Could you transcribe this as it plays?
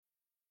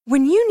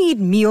When you need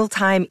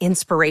mealtime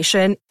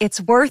inspiration,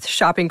 it's worth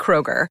shopping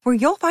Kroger, where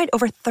you'll find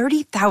over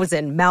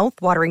 30,000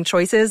 mouth-watering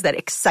choices that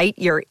excite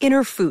your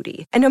inner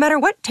foodie. And no matter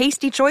what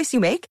tasty choice you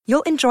make,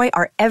 you'll enjoy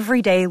our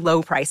everyday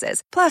low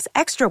prices, plus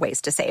extra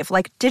ways to save,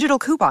 like digital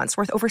coupons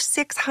worth over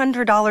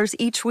 $600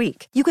 each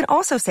week. You can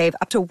also save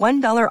up to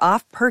 $1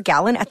 off per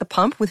gallon at the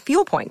pump with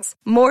fuel points.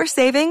 More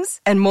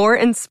savings and more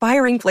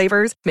inspiring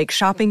flavors make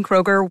shopping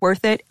Kroger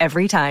worth it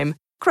every time.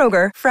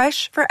 Kroger,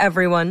 fresh for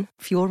everyone.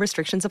 Fuel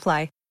restrictions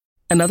apply.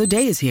 Another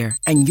day is here,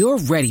 and you're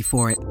ready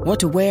for it. What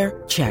to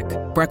wear? Check.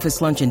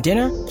 Breakfast, lunch, and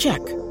dinner? Check.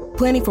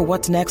 Planning for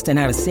what's next and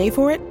how to save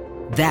for it?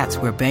 That's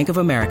where Bank of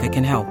America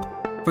can help.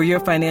 For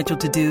your financial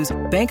to-dos,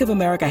 Bank of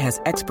America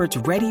has experts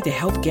ready to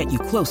help get you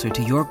closer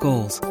to your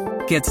goals.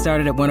 Get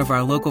started at one of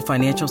our local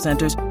financial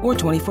centers or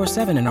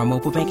 24/7 in our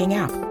mobile banking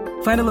app.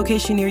 Find a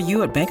location near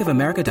you at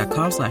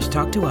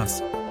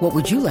bankofamerica.com/talktous. What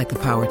would you like the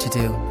power to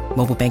do?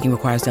 Mobile banking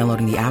requires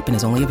downloading the app and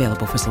is only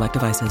available for select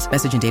devices.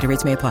 Message and data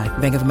rates may apply.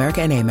 Bank of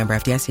America N.A., member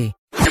FDIC.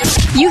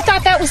 You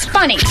thought that was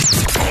funny.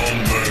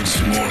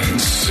 Holmberg's Morning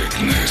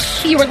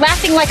Sickness. You were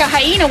laughing like a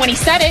hyena when he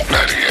said it.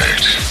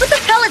 98. What the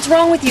hell is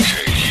wrong with you?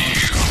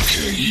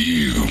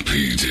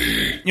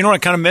 KUPD. You know what I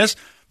kind of miss?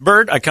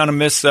 Bird, I kind of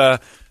miss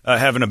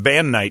having a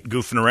band night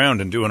goofing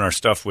around and doing our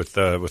stuff with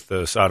the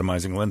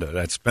Sodomizing Linda.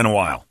 That's been a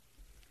while.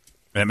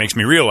 And it makes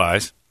me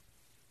realize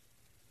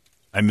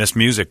I miss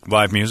music,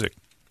 live music.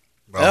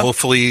 Well,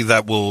 hopefully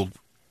that will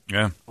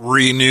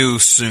renew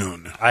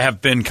soon. I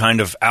have been kind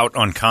of out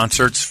on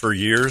concerts for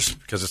years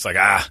because it's like,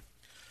 I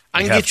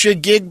can get you a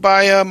gig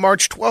by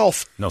March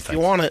 12th. No if thanks. you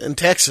want it in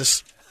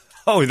Texas.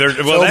 Oh, they're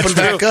open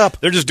back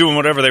up. They're just doing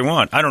whatever they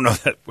want. I don't know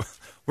that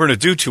we're going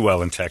to do too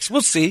well in Texas.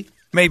 We'll see.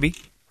 Maybe.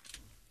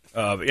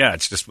 But yeah,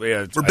 it's just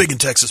we're big in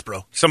Texas,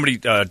 bro. Somebody,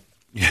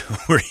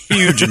 we're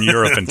huge in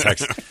Europe and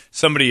Texas.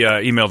 Somebody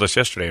emailed us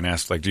yesterday and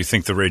asked, like, do you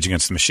think the Rage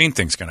Against the Machine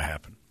thing's going to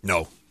happen?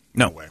 No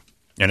way.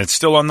 And it's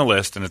still on the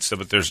list, and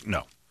but there's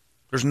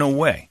no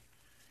way.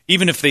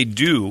 Even if they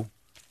do,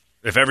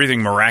 if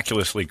everything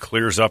miraculously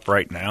clears up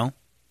right now,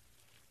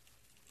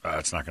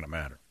 it's not going to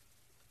matter.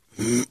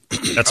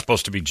 That's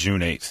supposed to be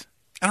June 8th.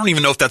 I don't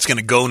even know if that's going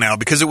to go now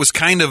because it was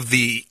kind of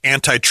the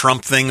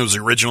anti-Trump thing. It was the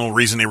original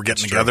reason they were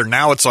getting together.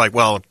 Now it's like,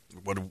 well,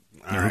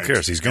 who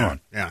cares? He's gone.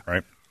 Yeah.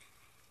 Right?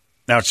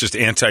 Now it's just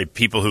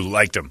anti-people who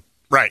liked him.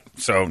 Right.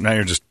 So now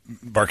you're just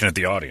barking at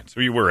the audience.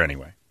 Or you were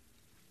anyway.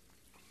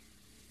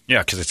 Yeah,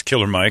 because it's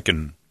Killer Mike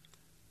and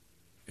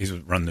he's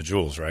run the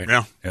Jewels, right?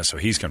 Yeah. Yeah, so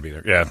he's going to be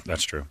there. Yeah,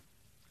 that's true.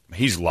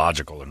 He's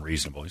logical and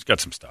reasonable. He's got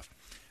some stuff.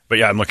 But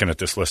yeah, I'm looking at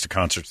this list of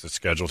concerts that's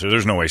scheduled here.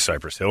 There's no way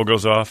Cypress Hill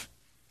goes off.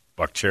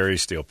 Buck Cherry,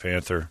 Steel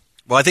Panther.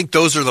 Well, I think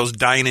those are those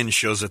dine-in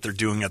shows that they're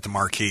doing at the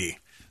Marquee.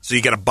 So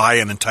you got to buy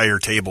an entire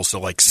table.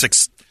 So like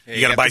six, you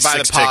got to buy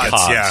 6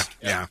 tickets.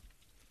 Yeah.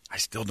 I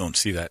still don't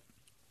see that.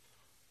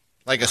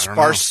 Like a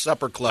sparse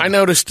supper club. I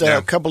noticed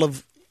a couple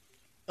of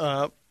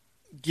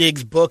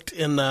gigs booked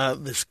in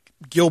this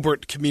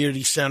Gilbert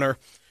Community Center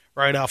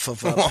right off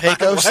of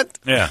Pecos. What?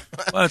 Yeah.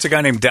 Well, it's a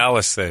guy named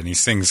Dallas, and he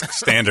sings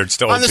standards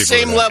to old On the people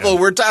same level,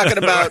 we're talking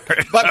about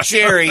Buck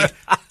Cherry.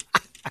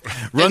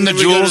 Run the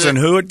Jewels and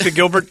who at the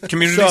Gilbert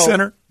Community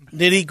Center?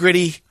 Nitty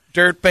Gritty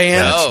Dirt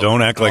Band.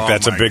 Don't act like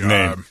that's a big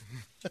name.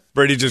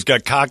 Brady just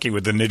got cocky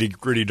with the Nitty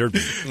Gritty Dirt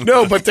Band.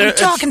 No, but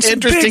it's some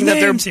interesting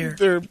big that names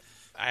they're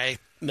I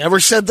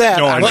never said that.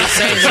 No, I'm I know. just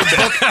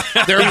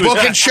saying they're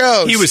booking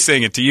shows. He was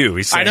saying it to you.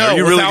 He's saying, I know, are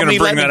you really without going to me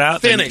bring letting that him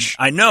out? finish.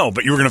 I know,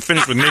 but you were going to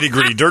finish with Nitty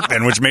Gritty Dirt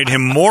Band, which made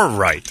him more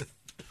right.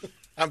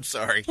 I'm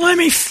sorry. Let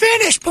me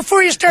finish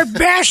before you start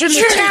bashing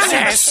the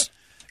tennis.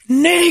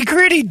 Nitty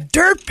Gritty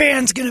Dirt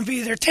Band's going to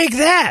be there. Take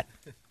that.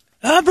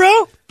 Huh,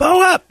 bro?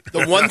 Bow up.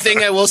 The one thing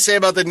I will say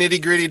about the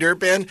Nitty Gritty Dirt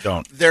Band,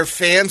 Don't. their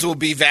fans will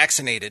be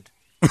vaccinated.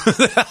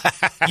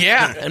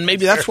 Yeah, and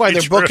maybe that's why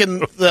they're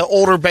booking the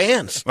older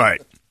bands.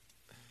 Right.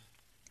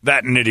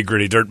 That Nitty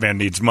Gritty Dirt Band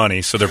needs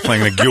money, so they're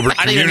playing the Gilbert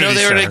I didn't Community even know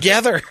they were Center.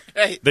 together.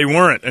 Hey. They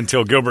weren't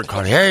until Gilbert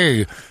called,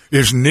 hey,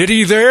 is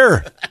Nitty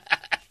there?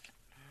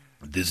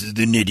 This is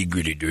the Nitty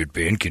Gritty Dirt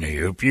Band. Can I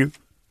help you?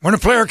 Want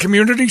to play our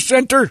community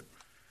center?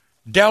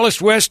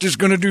 Dallas West is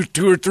going to do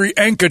 2 or 3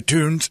 Anka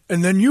tunes,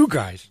 and then you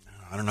guys.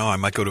 I don't know. I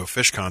might go to a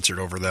Fish concert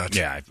over that.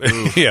 Yeah.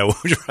 Yeah,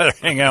 what would you rather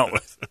hang out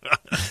with?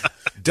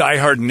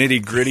 Diehard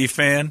Nitty Gritty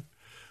fan?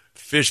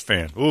 Fish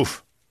fan.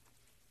 Oof.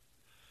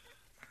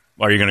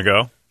 Are you going to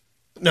go?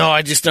 No,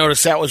 I just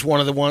noticed that was one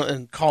of the one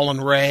and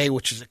Colin Ray,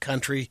 which is a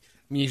country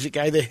music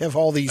guy. They have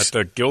all these. At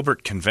the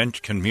Gilbert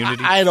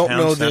Community I don't Town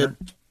know Center?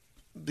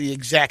 the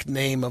exact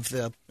name of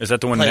the. Is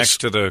that the one place.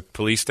 next to the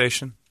police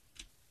station?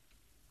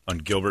 On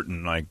Gilbert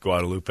and like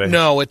Guadalupe?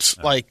 No, it's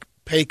like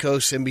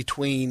Pecos in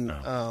between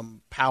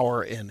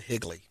Power and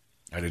Higley.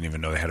 I didn't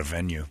even know they had a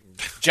venue.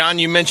 John,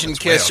 you mentioned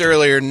Kiss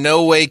earlier.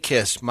 No way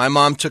Kiss. My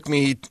mom took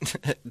me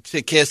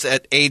to Kiss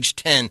at age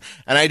 10,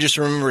 and I just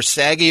remember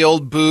saggy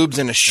old boobs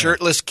and a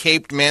shirtless,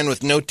 caped man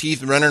with no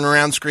teeth running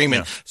around screaming.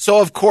 Yeah.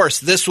 So, of course,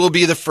 this will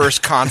be the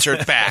first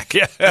concert back.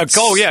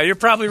 Cole, you're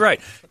probably right.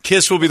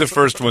 Kiss will be the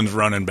first ones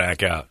running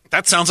back out.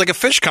 That sounds like a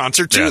Fish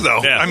concert, too,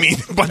 though. Yeah. I mean,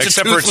 a bunch of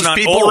toothless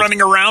people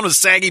running around with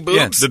saggy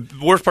boobs. Yeah,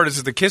 the worst part is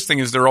that the Kiss thing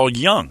is they're all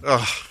young.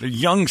 Ugh. They're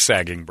young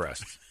sagging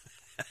breasts.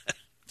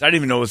 I didn't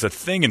even know it was a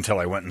thing until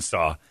I went and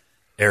saw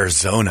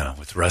Arizona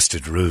with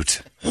Rusted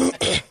Root.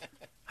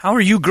 How are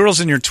you girls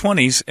in your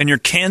 20s and your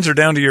cans are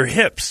down to your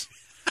hips?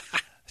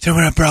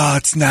 Doing it, bro.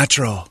 It's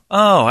natural.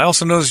 Oh, I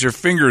also noticed your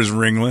finger is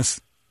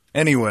ringless.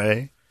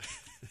 Anyway.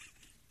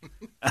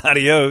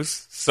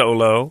 Adios,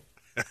 Solo.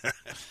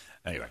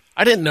 Anyway.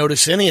 I didn't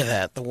notice any of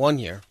that the one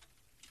year.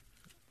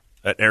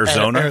 At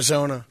Arizona? At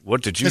Arizona.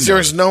 What did you Because there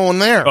was no one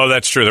there. Oh,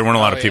 that's true. There weren't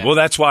a lot of people. Well,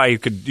 that's why you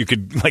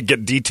could like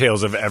get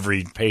details of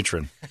every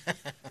patron.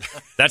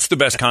 That's the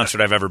best concert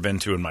I've ever been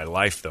to in my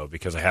life, though,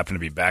 because I happened to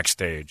be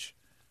backstage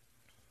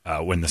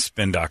when the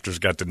Spin Doctors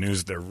got the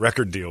news their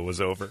record deal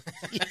was over.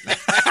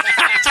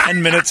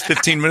 10 minutes,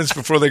 15 minutes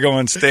before they go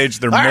on stage,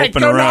 they're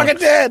moping around.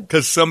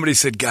 Because somebody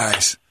said,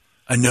 guys,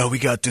 I know we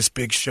got this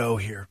big show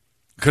here.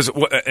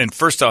 And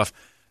first off,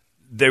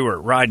 they were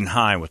riding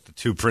high with the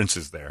two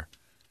princes there.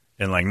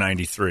 In like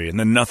 93, and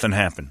then nothing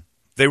happened.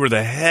 They were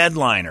the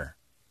headliner.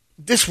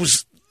 This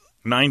was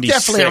 96.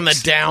 Definitely on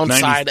the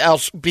downside,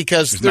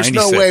 because there's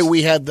 96. No way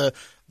we had the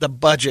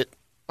budget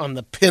on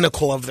the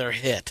pinnacle of their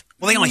hit.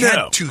 Well, they only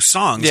had two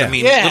songs. Yeah. I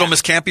mean, Little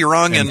Miss Can't Be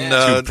Wrong and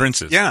Two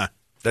Princes. Yeah.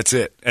 That's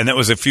it. And that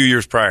was a few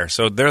years prior.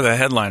 So they're the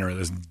headliner of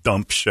this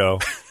dump show.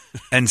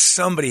 And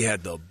somebody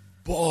had the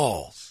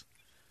balls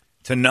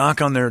to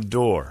knock on their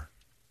door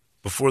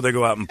before they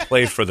go out and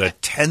play for the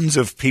tens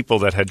of people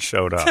that had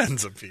showed up.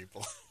 Tens of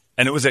people.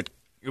 And it was at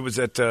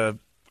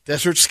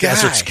Desert Sky.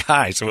 Desert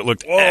Sky, so it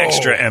looked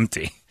extra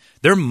empty.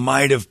 There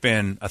might have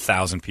been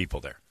 1,000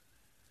 people there.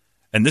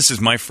 And this is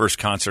my first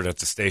concert at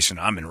the station.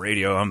 I'm in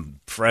radio.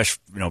 I'm fresh,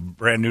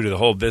 brand new to the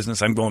whole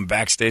business. I'm going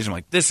backstage. I'm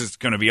like, this is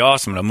going to be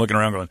awesome. And I'm looking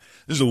around going,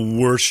 this is the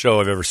worst show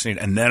I've ever seen.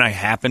 And then I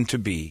happened to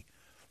be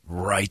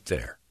right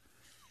there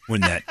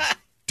when that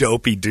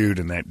dopey dude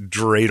in that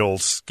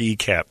dreidel ski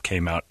cap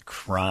came out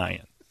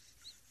crying.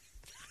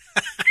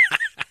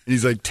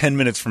 He's like 10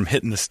 minutes from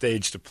hitting the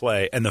stage to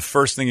play, and the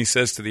first thing he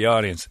says to the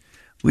audience,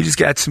 we just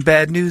got some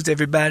bad news,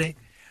 everybody.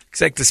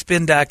 Looks like the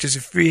Spin Doctors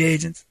are free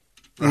agents.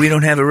 We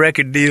don't have a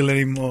record deal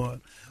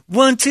anymore.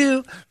 1,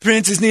 2,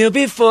 Princess kneel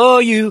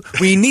before you.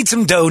 We need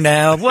some dough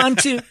now. 1,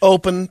 2.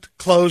 Opened,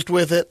 closed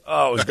with it.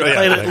 Oh, it was good.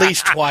 Played at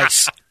least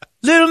twice.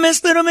 Little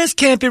Miss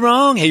can't be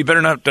wrong. Hey, you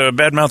better not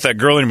badmouth that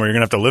girl anymore. You're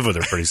going to have to live with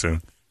her pretty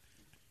soon.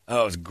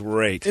 Oh, it was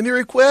great. Any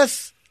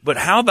requests? But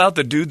how about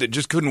the dude that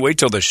just couldn't wait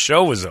till the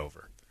show was over?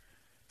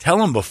 Tell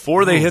them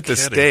before they hit the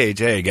stage,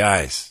 hey,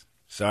 guys,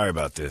 sorry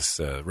about this.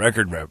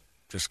 Record rep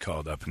just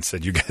called up and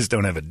said you guys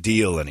don't have a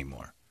deal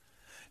anymore.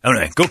 All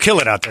right, go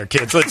kill it out there,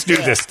 kids. Let's do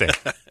this thing.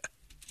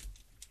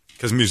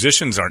 Because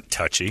musicians aren't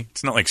touchy.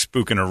 It's not like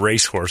spooking a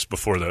racehorse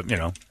before we'll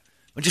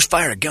just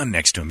fire a gun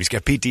next to him. He's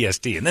got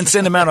PTSD. And then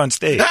send him out on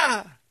stage.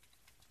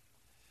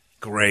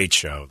 Great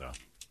show, though.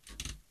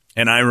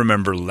 And I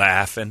remember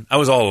laughing. I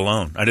was all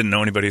alone. I didn't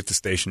know anybody at the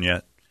station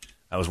yet.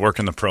 I was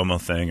working the promo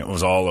thing. It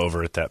was all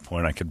over at that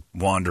point. I could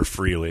wander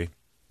freely.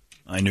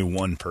 I knew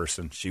one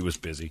person. She was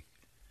busy.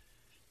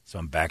 So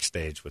I'm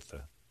backstage with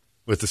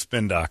the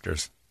Spin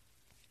Doctors.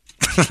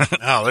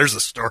 Oh, there's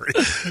a story.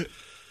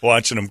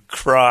 Watching them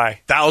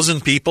cry. 1,000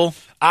 people?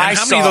 How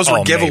many of those were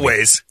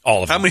giveaways? Maybe.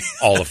 All of them.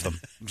 All of them.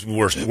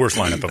 Worst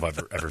lineup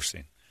I've ever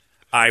seen.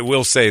 I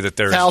will say that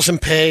there's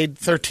 1,000 paid,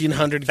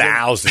 1,300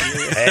 1,000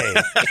 paid.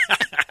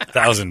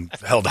 1,000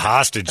 held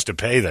hostage to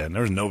pay then.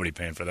 There was nobody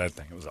paying for that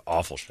thing. It was an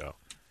awful show.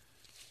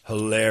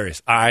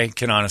 Hilarious. I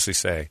can honestly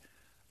say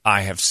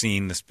I have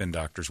seen the Spin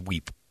Doctors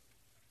weep.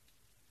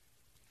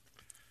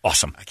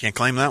 Awesome. I can't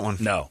claim that one.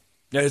 No.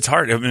 It's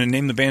hard. I mean,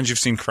 name the bands you've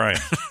seen crying.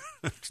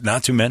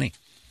 Not too many.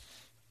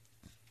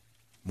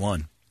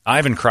 One.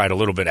 Ivan cried a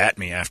little bit at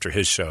me after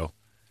his show.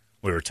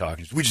 We were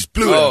talking. We just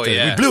blew it. Oh,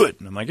 yeah. We blew it.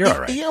 And I'm like, you're all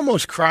right. He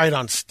almost cried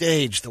on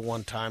stage the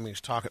one time he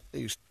was talking.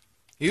 He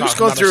was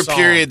going through a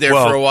period there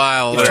for a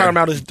while. He was talking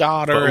about his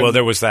daughter. Well,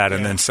 there was that,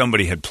 and then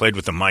somebody had played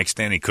with the mic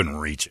stand. He couldn't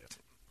reach it.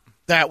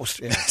 That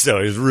was So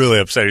he was really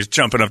upset. He was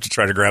jumping up to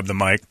try to grab the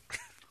mic.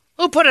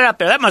 Who put it up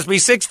there? That must be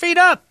 6 feet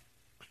up.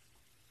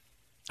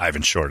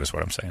 Ivan Short is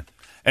what I'm saying.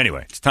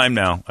 Anyway, it's time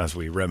now as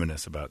we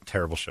reminisce about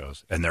terrible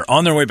shows, and they're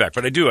on their way back.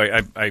 But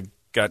I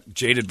got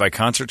jaded by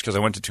concerts because I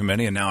went to too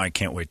many, and now I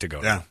can't wait to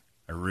go. Yeah.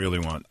 I really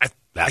want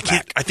I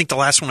think the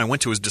last one I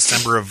went to was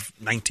December of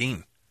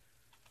 19.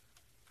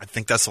 I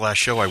think that's the last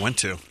show I went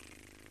to.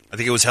 I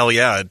think it was Hell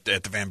Yeah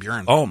at the Van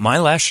Buren. Oh, my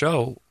last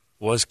show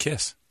was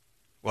Kiss.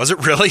 Was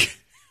it really?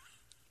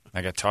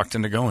 I got talked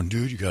into going,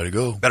 dude, you got to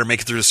go. Better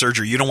make it through the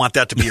surgery. You don't want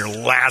that to be your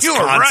last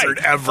concert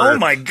ever. Oh,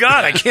 my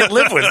God. I can't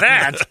live with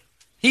that.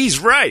 He's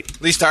right.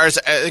 At least I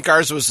think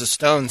ours was the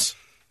Stones.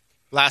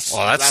 Last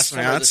summer,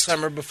 the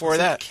summer before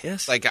that.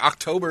 Kiss? Like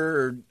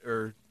October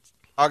or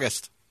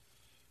August.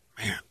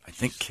 Man, I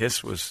think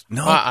Kiss was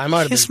I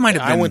might Kiss have been. might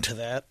have been. I went to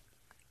that.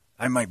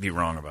 I might be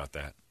wrong about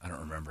that. I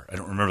don't remember. I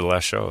don't remember the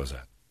last show I was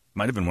at.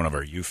 Might have been one of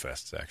our U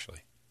Fests, actually.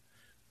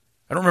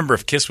 I don't remember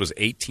if Kiss was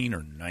 18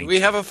 or 19. Did we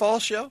have a fall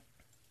show?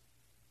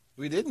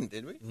 We didn't,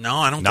 did we? No,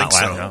 I don't Not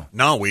think so. loud,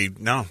 No, we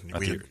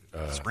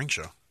spring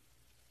show.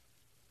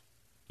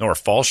 No, our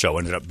fall show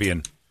ended up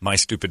being my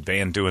stupid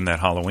band doing that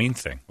Halloween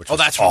thing, which was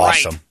that's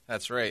awesome. right.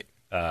 That's right.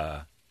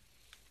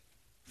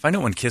 Find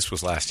out when Kiss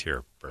was last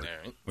here, Bert.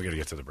 Right. We got to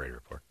get to the Brady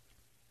Report.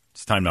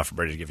 It's time now for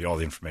Brady to give you all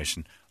the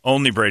information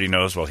only Brady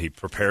knows while he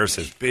prepares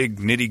his big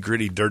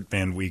nitty-gritty dirt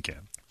band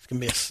weekend. It's going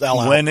to be a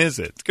sellout. When is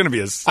it? It's going to be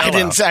a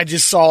sellout. I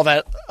just saw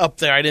that up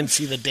there. I didn't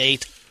see the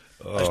date.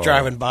 I was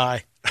driving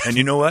by. And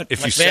you know what?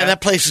 If you man,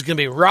 that place is going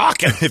to be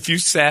rocking. If you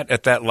sat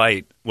at that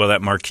light while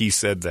that marquee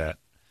said that,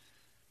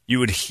 you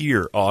would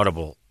hear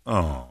audible,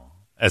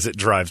 as it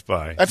drives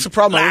by. That's the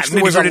problem. I wish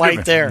there was a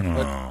light there.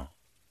 Oh.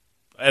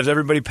 As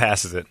everybody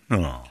passes it.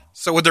 Oh.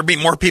 So would there be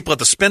more people at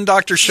the Spin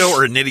Doctor show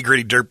or a Nitty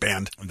Gritty Dirt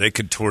Band? They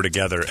could tour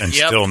together and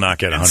still not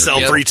get 100 sell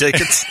free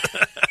tickets.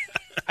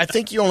 I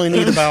think you only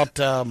need about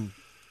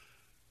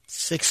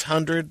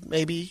 600,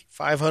 maybe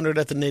 500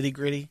 at the Nitty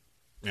Gritty.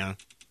 Yeah.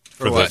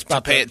 For what?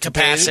 About the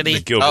capacity.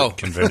 The Gilbert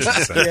Convention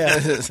Center. Yeah.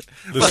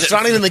 It's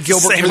not even the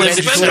Gilbert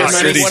Convention Center.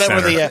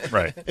 Whatever the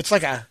right. It's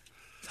like a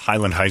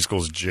Highland High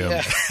School's gym.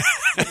 Yeah.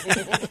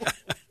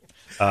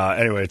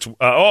 Anyway,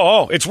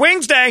 it's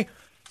Wings Day.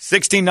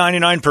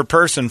 $16.99 per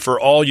person for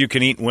all you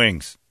can eat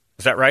wings.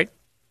 Is that right?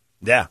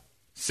 Yeah.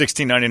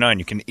 $16.99.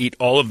 You can eat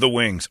all of the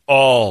wings,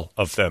 all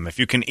of them. If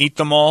you can eat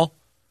them all,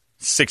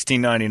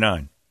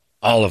 $16.99.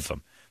 All of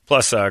them.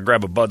 Plus,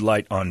 grab a Bud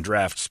Light on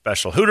draft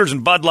special. Hooters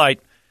and Bud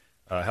Light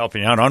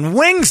helping you out on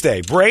Wings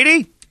Day.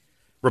 Brady,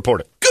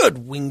 report it.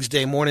 Good Wings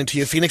Day morning to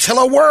you, Phoenix.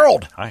 Hello,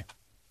 world. Hi.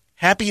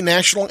 Happy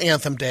National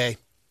Anthem Day.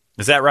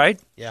 Is that right?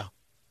 Yeah.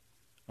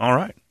 All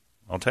right.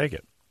 I'll take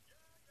it.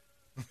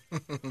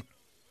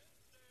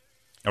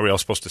 Are we all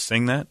supposed to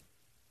sing that?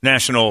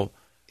 National...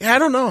 Yeah, I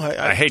don't know.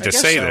 I hate to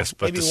say this,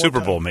 but Maybe the one Super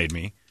time. Bowl made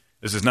me.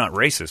 This is not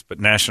racist, but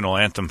national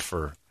anthem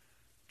for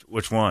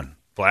which one?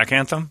 Black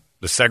anthem?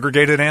 The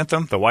segregated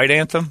anthem? The white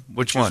anthem?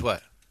 Which one?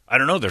 What? I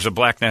don't know. There's a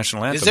black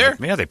national anthem. Is there?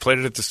 Yeah, they played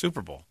it at the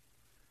Super Bowl.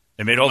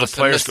 They made all the Must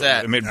have players. missed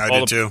that. They made I all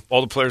did too.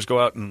 All the players go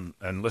out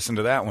and listen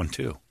to that one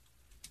too.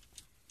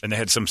 And they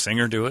had some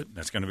singer do it.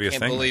 That's going to be a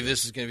Can't thing. believe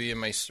this is going to be in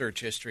my search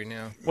history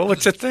now. Well,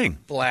 it's a thing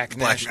Black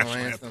National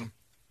Anthem.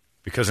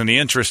 because in the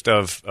interest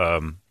of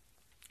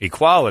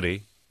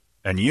equality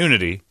and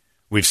unity,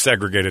 we've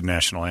segregated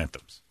national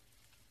anthems.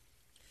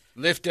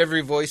 Lift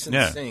every voice and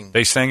Yeah, sing.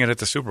 they sang it at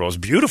the Super Bowl. It was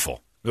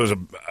beautiful. It was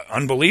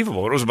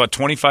unbelievable. It was about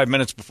 25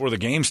 minutes before the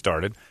game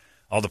started.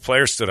 All the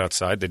players stood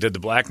outside. They did the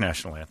black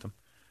national anthem.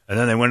 And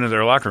then they went into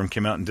their locker room,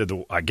 came out and did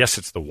I guess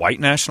it's the white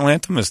national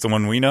anthem is the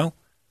one we know.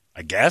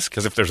 I guess,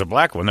 because if there's a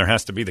black one, there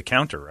has to be the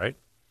counter, right?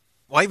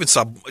 Well, I even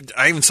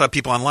saw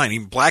people online,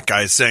 even black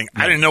guys, saying,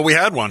 "I didn't know we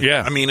had one."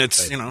 Yeah. I mean,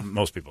 it's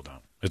Most people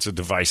don't. It's a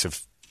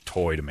divisive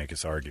toy to make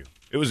us argue.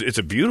 It's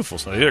a beautiful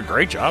song. They did a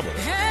great job with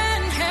it.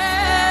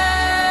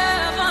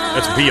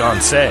 That's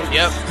Beyonce.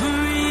 Yep.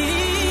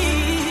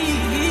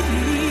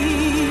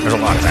 There's a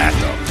lot of that,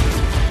 though.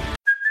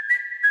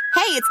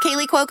 Hey, it's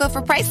Kaylee Cuoco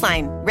for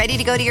Priceline. Ready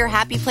to go to your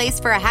happy place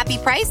for a happy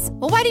price?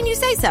 Well, why didn't you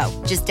say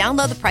so? Just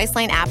download the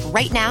Priceline app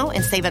right now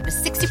and save up to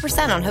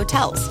 60% on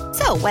hotels.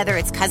 So whether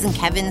it's Cousin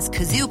Kevin's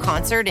Kazoo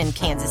Concert in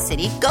Kansas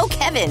City, go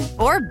Kevin,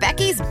 or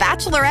Becky's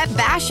Bachelorette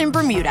Bash in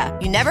Bermuda,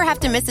 you never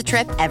have to miss a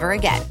trip ever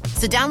again.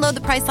 So download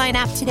the Priceline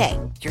app today.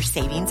 Your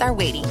savings are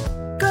waiting.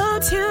 Go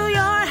to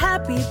your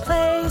happy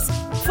place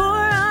for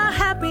a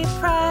happy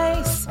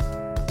price.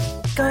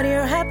 Go to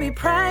your happy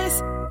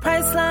price,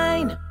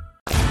 Priceline.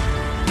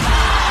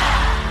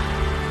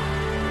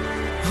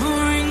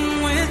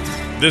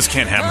 This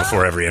can't happen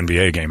before every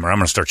NBA game, or I'm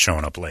going to start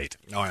showing up late.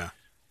 Oh, yeah.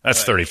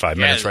 That's 35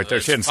 minutes right there.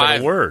 it's She hadn't said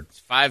a word. It's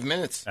 5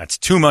 minutes. That's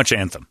too much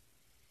anthem.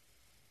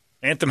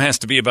 Anthem has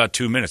to be about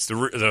 2 minutes.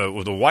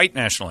 The white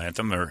national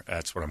anthem, or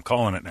that's what I'm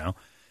calling it now,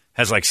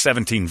 has like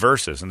 17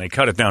 verses, and they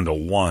cut it down to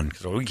one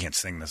because we can't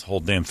sing this whole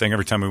damn thing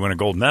every time we win a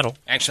gold medal.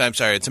 Actually, I'm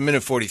sorry. It's a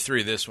minute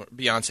 43, this one,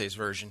 Beyonce's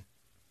version.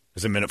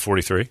 Is it minute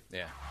 43?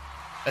 Yeah.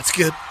 That's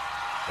good.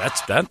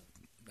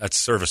 That's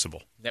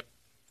serviceable. Yep.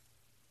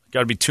 Got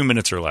to be 2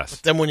 minutes or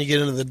less. Then when you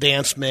get into the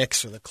dance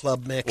mix or the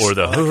club mix. Or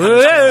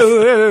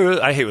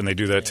the I hate when they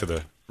do that to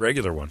the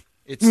regular one.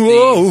 It's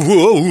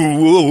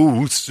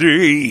whoa,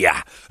 see,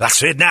 I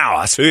said now,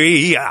 I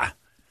see.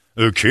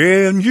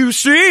 Can you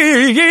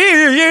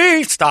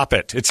see? Stop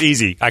it. It's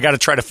easy. I got to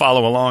try to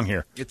follow along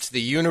here. It's the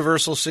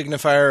universal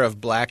signifier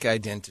of black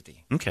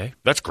identity. Okay,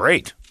 that's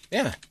great.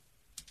 Yeah.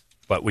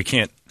 But we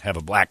can't have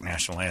a black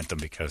national anthem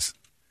because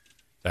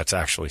that's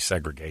actually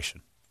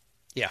segregation.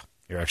 Yeah.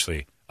 You're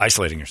actually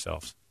isolating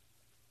yourselves.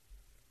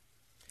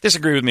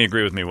 Disagree with me,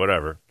 agree with me,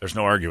 whatever. There's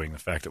no arguing the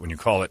fact that when you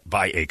call it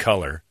by a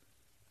color,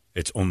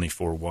 it's only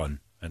for one,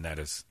 and that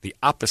is the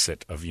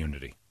opposite of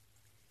unity.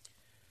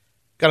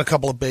 Got a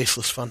couple of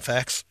baseless fun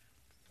facts.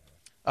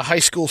 A high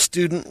school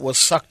student was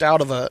sucked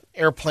out of an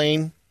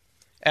airplane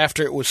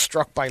after it was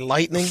struck by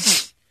lightning.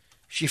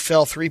 She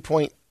fell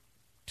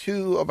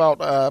 3.2,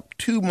 about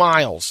 2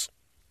 miles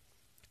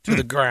to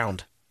the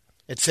ground.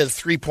 It said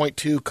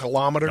 3.2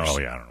 kilometers. Oh,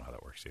 yeah, I don't know how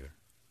that works either.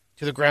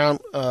 To the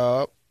ground,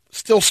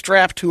 still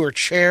strapped to her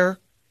chair,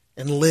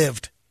 and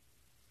lived.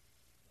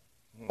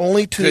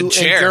 Only to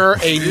endure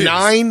a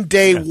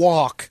 9-day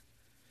walk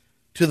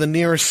to the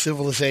nearest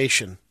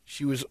civilization.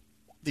 She was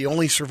the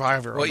only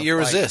survivor. What year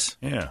was this?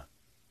 Yeah.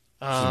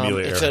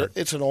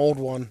 It's an old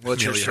one.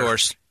 What's your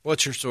source?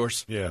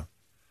 Yeah.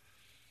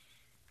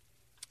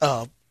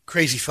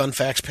 Crazy Fun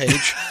Facts page.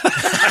 Is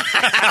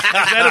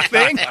that a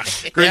thing?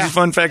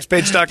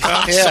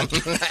 CrazyFunFactsPage.com? Yeah.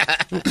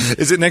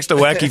 Is it next to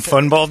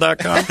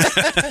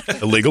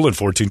WackyFunball.com? Illegal in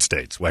 14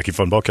 states. Wacky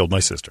Funball killed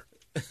my sister.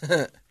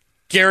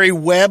 Gary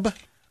Webb.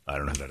 I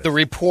don't know who that is. The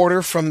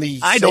reporter from the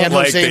I San don't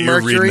like Jose that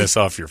Mercury. you're reading this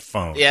off your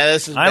phone. Yeah,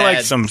 this is I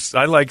bad.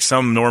 like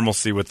some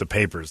normalcy with the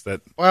papers.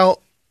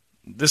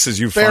 This is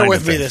you bear finding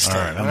with me things. this All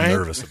time. right, I'm right?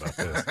 nervous about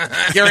this.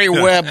 Gary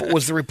Webb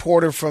was the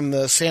reporter from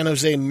the San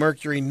Jose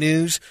Mercury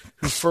News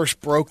who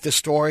first broke the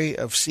story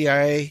of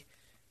CIA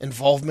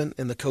involvement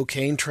in the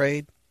cocaine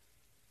trade.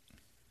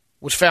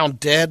 Was found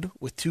dead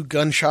with 2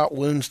 gunshot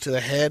wounds to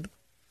the head.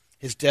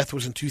 His death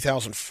was in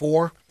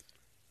 2004.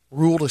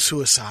 Ruled a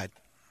suicide.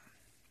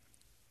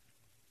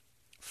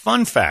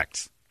 Fun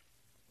facts.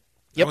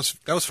 Yep.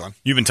 That was fun.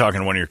 You've been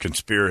talking to one of your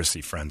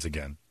conspiracy friends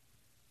again.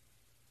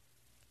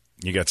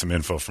 You got some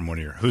info from one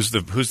of your who's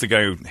the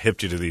guy who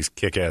hipped you to these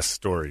kick-ass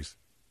stories?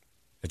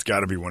 It's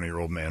got to be one of your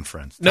old man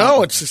friends.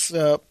 No, it's just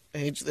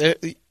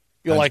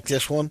you'll like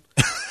this one.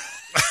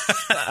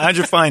 How'd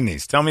you find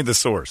these? Tell me the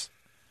source.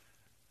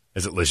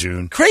 Is it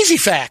Lejeune? Crazy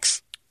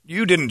Facts.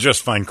 You didn't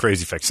just find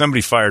Crazy Facts.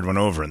 Somebody fired one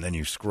over, and then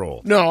you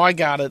scrolled. No, I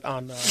got it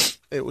on.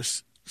 It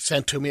was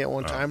sent to me at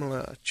one time, and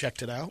I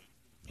checked it out.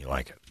 You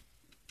like it?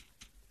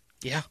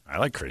 Yeah. I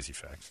like Crazy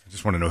Facts. I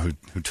just want to know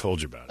who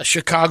told you about it. A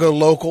Chicago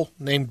local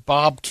named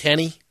Bob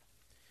Kenny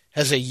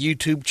has a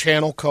YouTube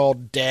channel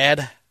called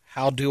Dad,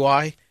 How Do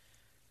I?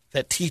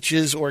 That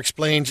teaches or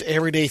explains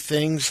everyday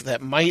things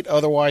that might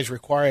otherwise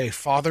require a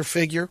father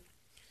figure.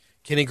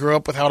 Kenny grew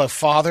up without a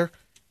father,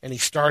 and he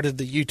started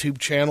the YouTube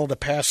channel to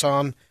pass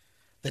on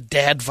the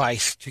dad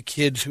vice to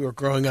kids who are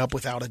growing up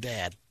without a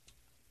dad.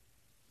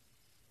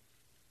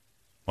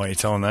 Why are you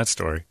telling that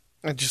story?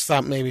 I just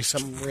thought maybe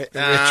some rich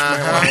man.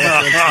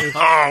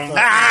 Oh,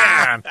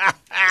 man.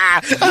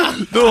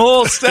 The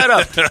whole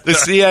setup. The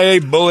CIA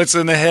bullets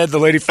in the head, the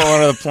lady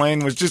falling out of the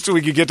plane was just so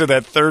we could get to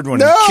that third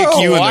one and kick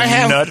you in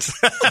the nuts,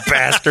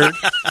 bastard.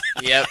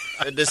 Yep,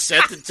 to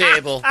set the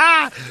table.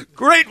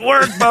 Great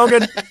work,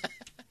 Bogan.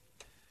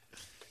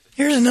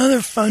 Here's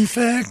another fun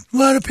fact. A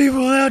lot of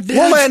people out there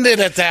We'll end it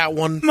at that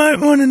one.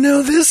 might want to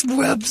know this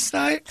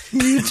website,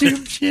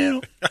 YouTube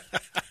channel.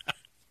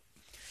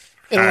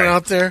 Anyone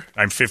out there?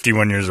 I'm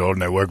 51 years old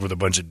and I work with a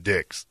bunch of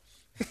dicks.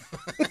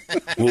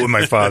 What would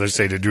my father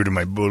say to do to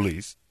my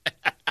bullies?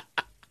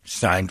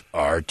 Signed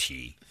RT.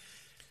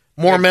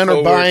 More men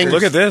are buying.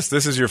 Look at this.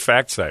 This is your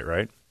fact site,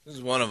 right? This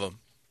is one of them.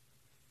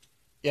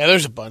 Yeah,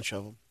 there's a bunch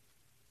of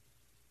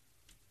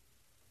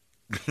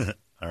them.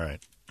 All right.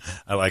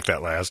 I like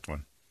that last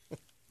one.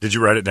 Did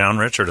you write it down,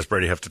 Rich, or does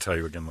Brady have to tell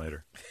you again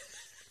later?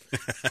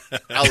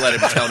 I'll let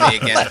him tell me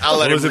again.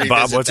 What was it,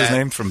 Bob? What's his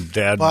name from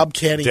Dad? Bob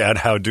Kenny. Dad,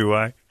 how do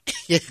I?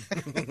 Yeah.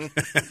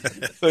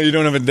 So you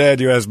don't have a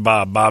dad, you ask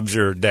Bob. Bob's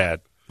your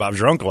dad. Bob's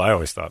your uncle, I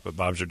always thought, but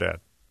Bob's your dad.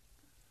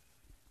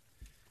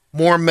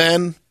 More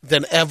men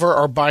than ever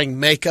are buying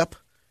makeup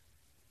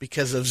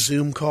because of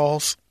Zoom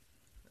calls.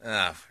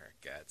 Oh, for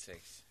God's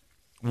sakes.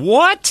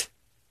 What?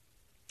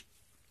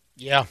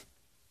 Yeah.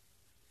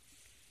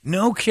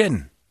 No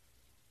kidding.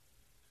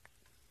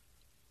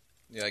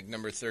 You like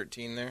number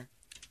 13 there?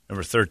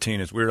 Number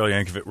 13 is Weird Al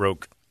Yankovic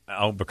wrote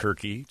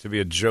Albuquerque to be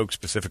a joke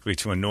specifically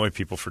to annoy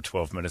people for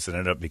 12 minutes. It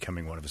ended up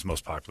becoming one of his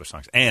most popular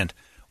songs. And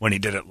when he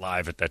did it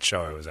live at that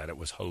show I was at, it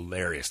was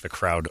hilarious. The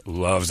crowd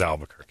loves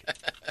Albuquerque.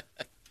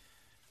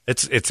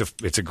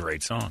 It's a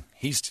great song.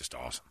 He's just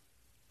awesome.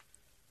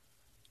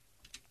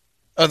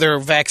 Other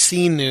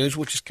vaccine news,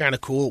 which is kind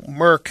of cool.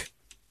 Merck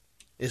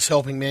is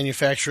helping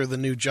manufacture the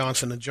new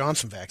Johnson &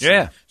 Johnson vaccine.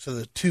 Yeah. So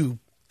the two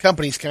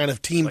companies kind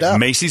of teamed like up.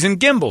 Macy's and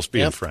Gimbel's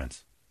being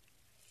friends.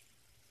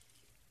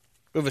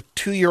 We have a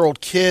 2-year-old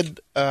kid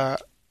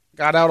got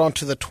out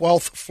onto the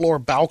 12th floor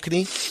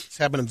balcony. It's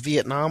happened in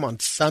Vietnam on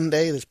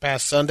this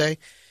past Sunday.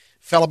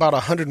 Fell about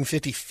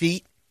 150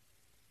 feet.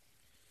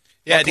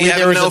 Yeah, Luckily, do you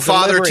have no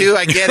father, too?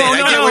 I get it.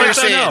 I get what you're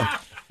saying.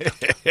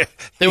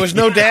 There was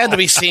no dad to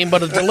be seen,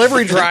 but a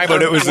delivery driver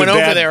But it was went the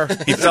over dad. there.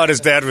 He thought his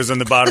dad was in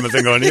the bottom of the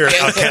thing going, here,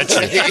 I'll catch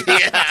you.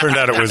 Yeah. Turned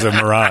out it was a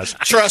mirage.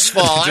 Trust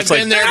fall. I've Just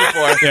like- been there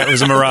before. Yeah, it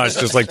was a mirage,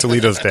 just like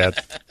Toledo's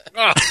dad.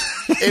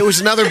 It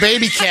was another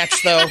baby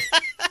catch, though.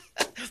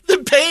 The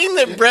pain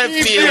that Brett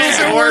feels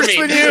for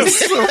me.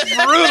 So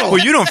brutal. Well,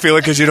 you don't feel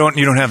it because you don't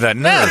have that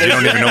nerve. You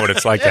don't even know what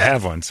it's like to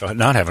have one. So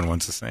not having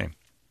one's the same.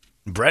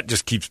 Brett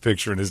just keeps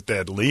picturing his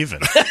dad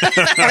leaving.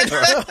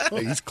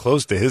 He's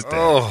close to his dad.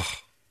 Oh.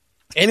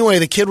 Anyway,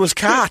 the kid was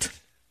caught.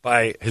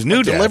 By his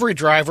new dad. Delivery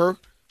driver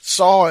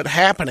saw it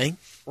happening,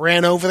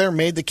 ran over there,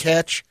 made the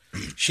catch.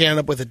 She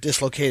ended up with a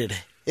dislocated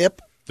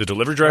hip. The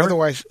delivery driver?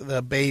 Otherwise,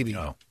 the baby.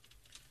 Oh.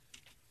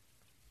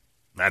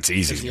 That's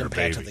easy. The Your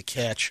impact baby. of the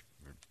catch.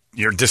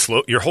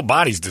 Your whole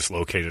body's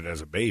dislocated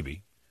as a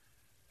baby.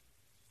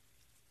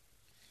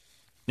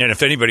 And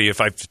if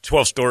I have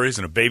 12 stories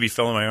and a baby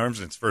fell in my arms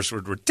and its first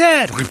word were,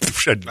 Dad!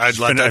 I'd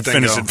let that thing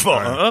finish go. it fall.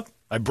 Right.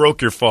 I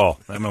broke your fall.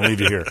 I'm going to leave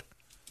you here.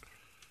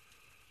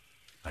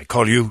 I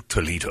call you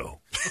Toledo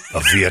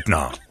of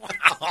Vietnam.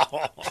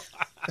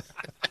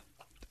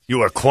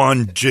 You are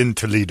Quan Jin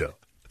Toledo.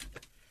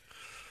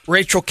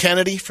 Rachel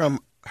Kennedy from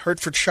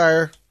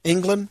Hertfordshire,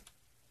 England,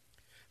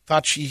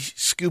 thought she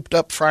scooped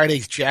up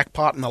Friday's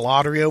jackpot in the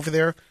lottery over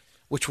there,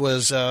 which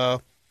was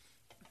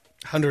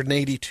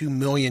 182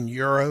 million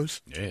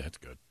euros. Yeah, that's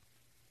good.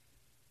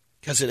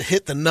 Because it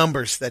hit the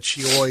numbers that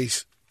she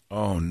always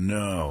Oh,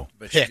 no.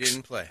 But picks. she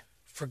didn't play.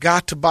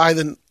 Forgot to buy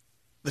the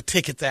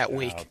ticket that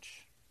week.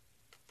 Ouch.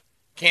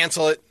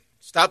 Cancel it.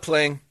 Stop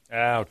playing.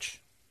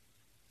 Ouch.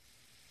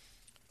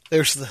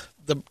 There's the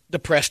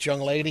depressed young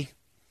lady.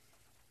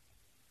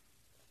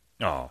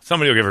 Oh,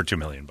 somebody will give her $2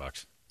 million.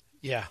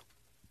 Yeah.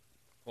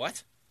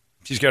 What?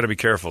 She's got to be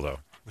careful, though.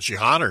 Was she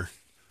hot or?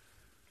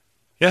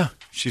 Yeah,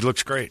 she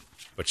looks great,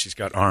 but she's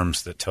got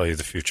arms that tell you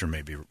the future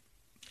may be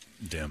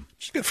dim.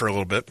 She's good for a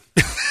little bit.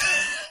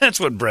 That's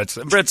what Brett's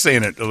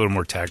saying it a little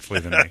more tactfully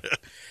than me.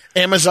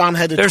 Amazon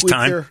had to There's tweak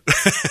time.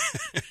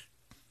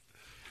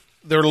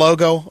 their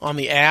logo on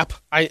the app.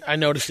 I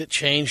noticed it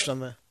changed on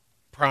the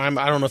Prime.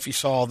 I don't know if you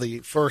saw the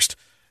first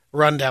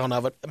rundown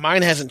of it.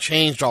 Mine hasn't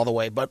changed all the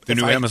way, but The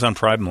new Amazon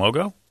Prime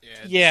logo?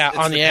 Yeah, It's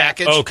on the app.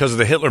 package. Oh, because of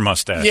the Hitler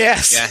mustache.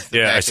 Yes. Yeah, the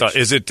Yeah, I saw.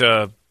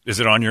 package. Is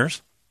it on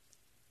yours?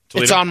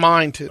 It's Toledo? on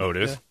mine, too. Oh, it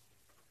is? Yeah.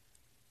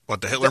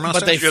 What, the Hitler But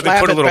mustache? they Yeah, they flap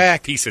put a it little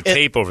back, piece of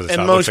tape over the top.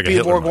 And It most looks like a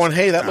people Hitler are going,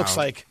 mustache. hey, that looks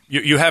like...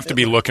 You have to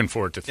be looking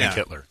for it to think Yeah.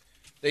 Hitler.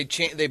 They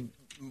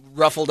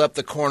ruffled up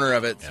the corner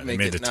of it to Yeah, they make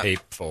made it the not. tape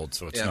fold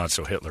so it's Yeah. not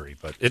so Hitlery.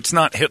 But it's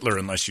not Hitler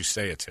unless you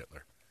say it's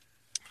Hitler.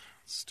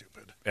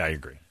 Stupid. Yeah, I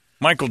agree.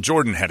 Michael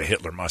Jordan had a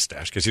Hitler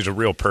mustache because he's a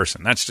real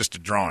person. That's just a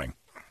drawing.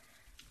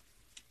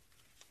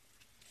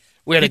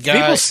 We had a guy...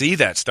 People see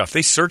that stuff.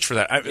 They search for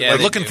that. Yeah, They're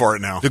they looking do. for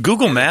it now. The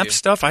Google they Maps do.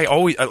 stuff, I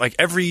always, like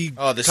every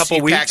Oh, the couple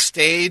CPAC weeks.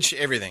 stage,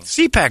 everything.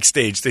 CPAC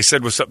stage, they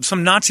said, was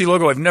some Nazi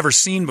logo I've never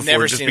seen before.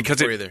 Never just seen it because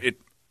before either.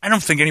 I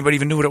don't think anybody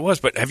even knew what it was.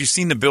 But have you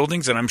seen the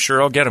buildings? And I'm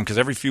sure I'll get them because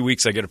every few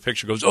weeks I get a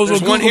picture. Goes, oh, There's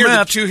Google one here,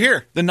 Maps, two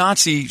here. the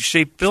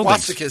Nazi-shaped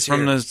buildings Swastikas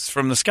from here.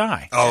 from the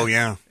sky. Oh,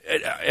 yeah.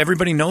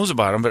 Everybody knows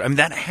about them, but I mean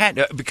that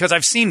had because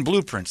I've seen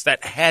blueprints.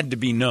 That had to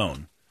be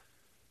known.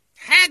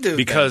 Had to.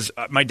 Because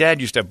my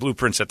dad used to have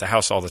blueprints at the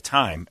house all the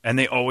time, and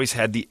they always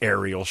had the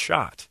aerial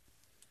shot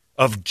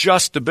of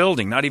just the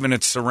building, not even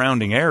its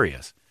surrounding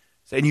areas.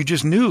 And you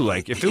just knew,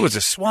 like, if it was a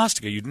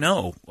swastika, you'd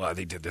know, well,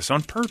 they did this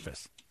on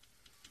purpose.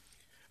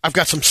 I've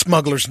got some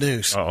smuggler's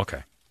news. Oh,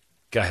 okay.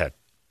 Go ahead.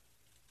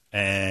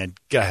 And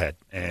go ahead.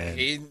 And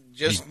He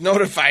just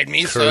notified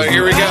me, so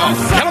here we go.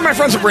 Hello, my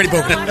friends of Brady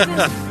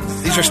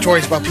Bogan. These are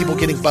stories about people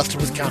getting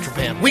busted with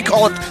contraband. We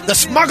call it the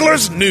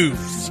smuggler's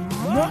news.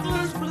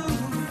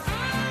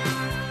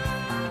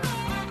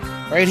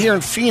 Right here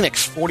in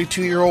Phoenix,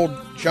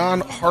 42-year-old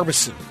John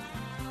Harbison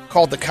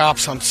called the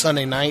cops on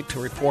Sunday night to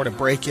report a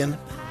break-in in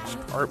his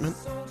apartment.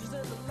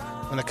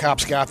 When the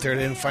cops got there,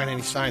 they didn't find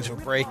any signs of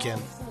a break-in.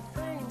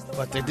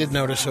 But they did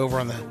notice over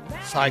on the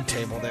side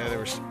table there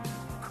was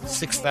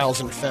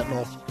 6,000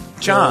 fentanyl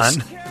John.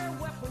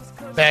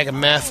 pills, bag of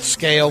meth,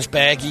 scales,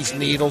 baggies,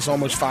 needles,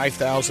 almost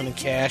 5,000 in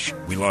cash.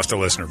 We lost a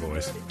listener,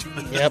 boys.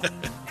 Yep.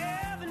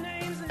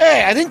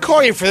 Hey, I didn't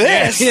call you for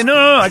this. Yeah,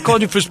 no, I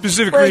called you for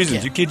specific Break reasons.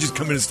 in. You can't just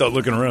come in and start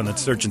looking around.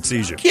 That's search and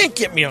seizure. Can't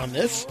get me on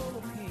this.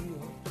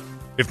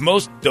 If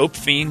most dope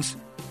fiends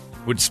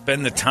would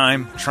spend the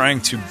time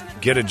trying to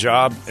get a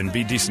job and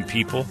be decent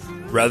people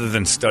rather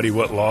than study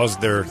what laws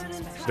they're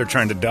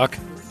trying to duck,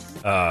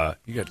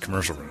 you got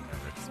commercial room.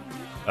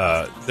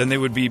 Then they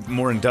would be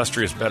more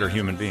industrious, better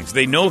human beings.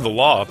 They know the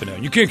law up and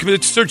down. You can't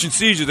commit search and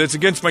seizure. That's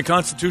against my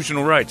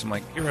constitutional rights. I'm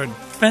like, you're a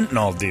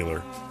fentanyl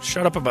dealer.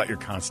 Shut up about your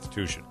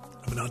constitution.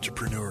 I'm an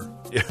entrepreneur.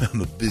 Yeah,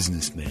 I'm a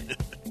businessman.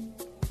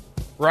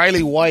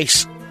 Riley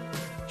Weiss,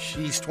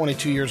 she's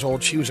 22 years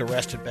old. She was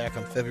arrested back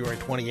on February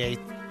 28th.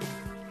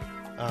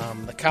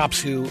 The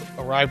cops who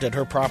arrived at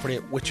her property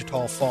at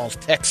Wichita Falls,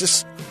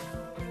 Texas,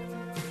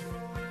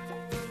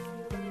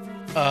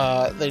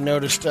 they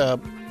noticed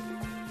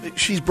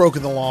she's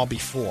broken the law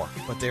before,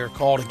 but they were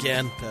called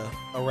again to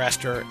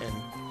arrest her. And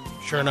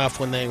sure enough,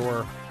 when they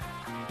were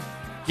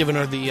giving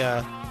her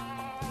the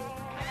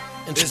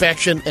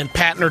inspection and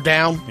patting her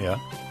down, Yeah.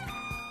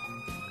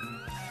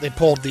 they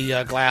pulled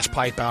the glass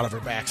pipe out of her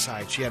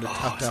backside. She had it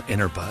tucked up In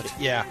her butt?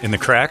 Yeah. In the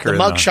crack or The in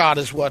mug shot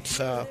is what's...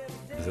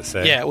 Does it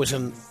say? yeah, it was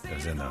in... It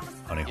was in the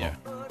honey hole.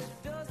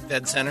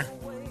 Dead center.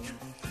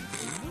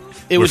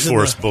 It Where was in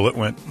Forrest the, Bullet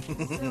went.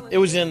 It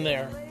was in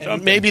there.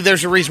 And maybe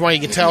there's a reason why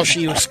you can tell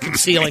she was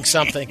concealing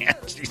something. Yeah,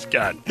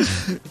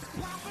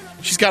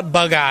 She's got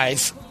bug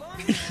eyes.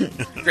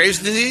 Graves'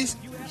 disease?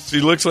 She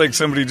looks like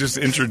somebody just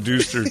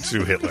introduced her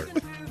to Hitler.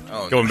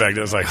 Going back,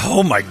 I was like,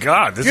 oh my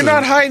God. You're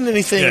not hiding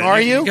anything,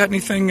 are you? You got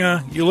anything?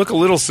 You look a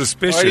little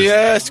suspicious. Why do you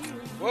ask?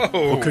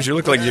 Whoa. Because you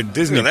look like your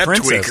Disney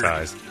princess tweaker.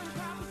 eyes.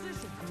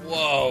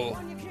 Whoa.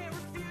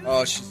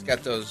 Oh, she's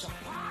got those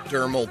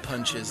dermal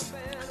punches.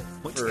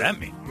 What's that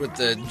mean? With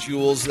the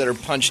jewels that are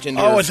punched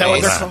into her is that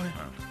what face. they're calling?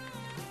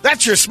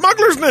 That's your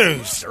smuggler's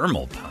news.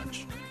 Dermal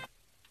punch.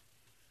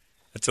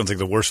 That sounds like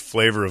the worst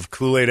flavor of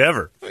Kool-Aid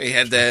ever. We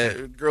had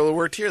the girl who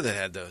worked here that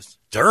had those.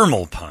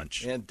 Dermal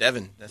punch. Yeah,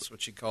 Devin. That's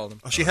what she called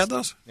them. Oh, she had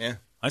those? Yeah.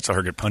 I saw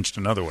her get punched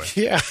another way.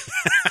 Yeah.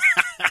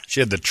 She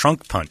had the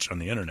trunk punch on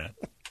the internet.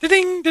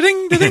 Da-ding,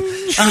 da-ding, da-ding.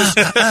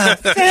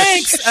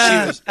 Thanks.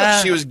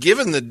 She was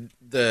given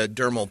the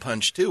dermal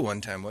punch, too,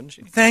 one time, wasn't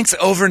she? Thanks,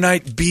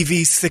 overnight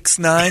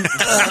BV69.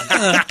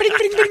 Bing,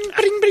 bing, bing,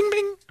 bing, bing,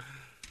 bing.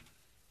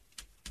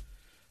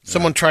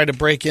 Someone tried to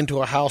break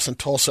into a house in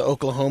Tulsa,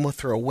 Oklahoma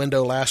through a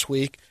window last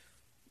week.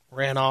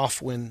 Ran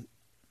off when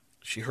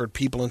she heard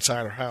people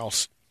inside her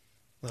house,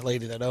 the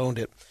lady that owned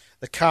it.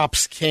 The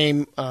cops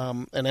came,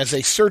 and as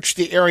they searched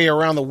the area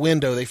around the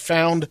window, they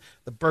found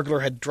the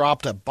burglar had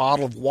dropped a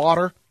bottle of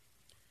water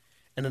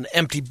and an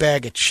empty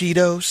bag of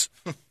Cheetos.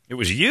 It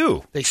was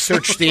you. They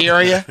searched the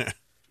area.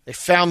 They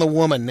found the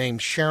woman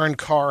named Sharon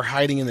Carr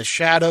hiding in the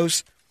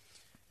shadows.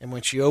 And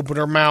when she opened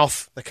her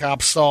mouth, the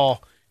cops saw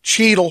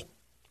Cheetle,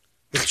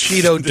 the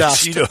Cheeto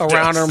dust Cheeto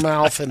around dust. her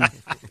mouth and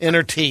in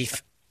her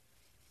teeth.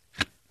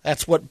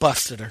 That's what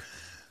busted her.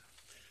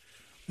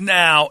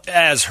 Now,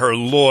 as her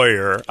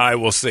lawyer, I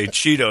will say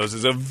Cheetos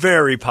is a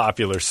very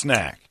popular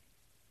snack.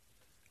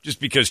 Just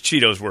because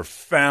Cheetos were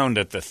found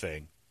at the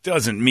thing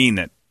doesn't mean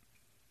that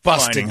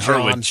Busted finding her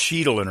John. with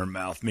Cheetle in her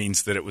mouth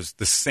means that it was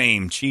the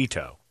same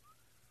Cheeto.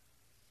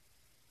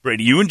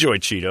 Brady, you enjoy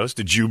Cheetos.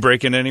 Did you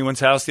break into anyone's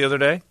house the other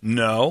day?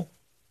 No.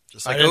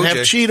 Just I like didn't OJ. have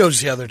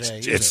Cheetos the other day.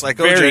 It's like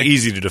very OJ.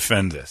 easy to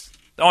defend this.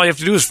 All you have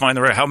to do is find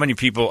the right. How many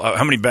people?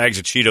 How many bags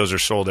of Cheetos are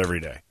sold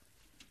every day?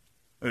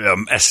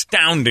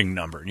 Astounding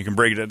number. And you can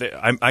break it.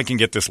 I can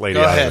get this lady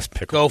Go out of ahead. this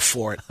pickle. Go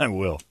for it. I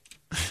will.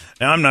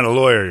 Now, I'm not a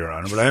lawyer, Your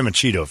Honor, but I am a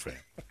Cheeto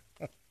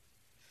fan.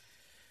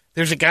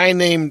 There's a guy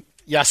named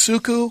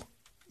Yasuku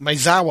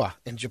Maezawa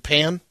in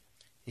Japan.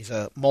 He's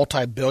a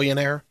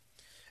multi-billionaire.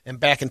 And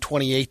back in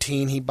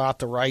 2018, he bought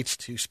the rights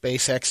to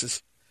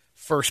SpaceX's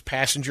first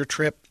passenger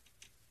trip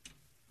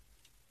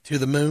to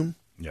the moon.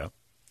 Yeah.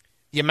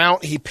 The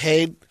amount he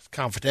paid is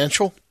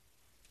confidential,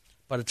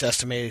 but it's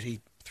estimated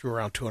he threw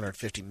around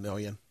 $250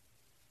 million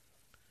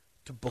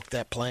to book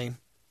that plane.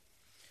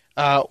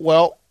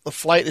 Well, the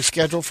flight is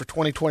scheduled for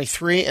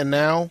 2023, and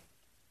now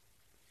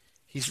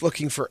he's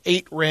looking for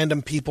 8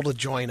 random people to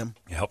join him.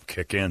 Help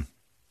kick in.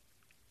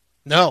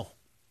 No.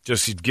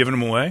 Just he's giving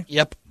them away?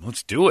 Yep.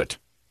 Let's do it.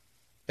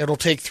 It'll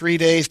take 3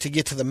 days to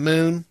get to the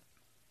moon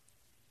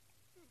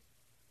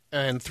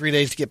and 3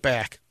 days to get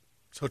back.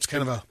 So it's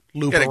kind of a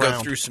loop Got to around.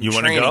 go through some You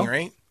wanna training, go?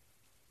 right?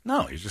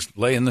 No, you just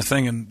lay in the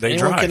thing and they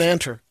Anyone drive. can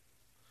enter.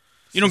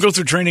 You don't go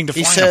through training to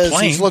He fly says a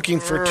plane. he's looking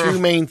for 2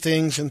 main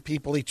things in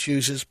people he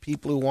chooses: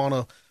 people who want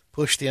to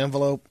push the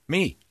envelope,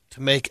 Me.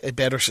 to make a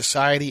better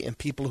society, and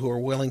people who are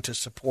willing to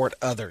support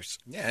others.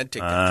 Yeah, I'd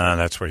take that.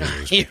 That's where you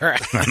lose me. You're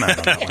right. I'm not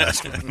on that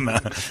last one.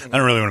 I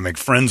don't really want to make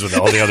friends with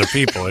all the other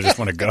people. I just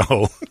want to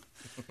go.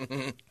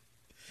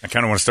 I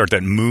kind of want to start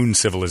that moon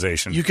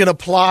civilization. You can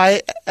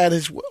apply at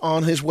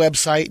on his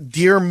website,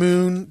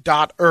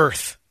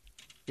 dearmoon.earth.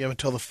 You have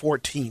until the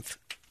 14th,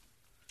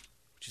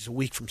 which is a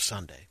week from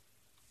Sunday.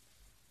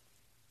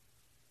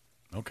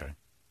 Okay.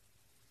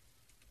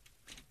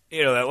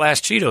 You know, that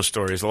last Cheeto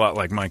story is a lot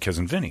like my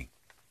cousin Vinny.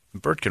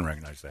 Bert can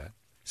recognize that.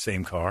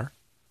 Same car.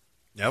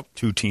 Yep.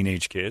 2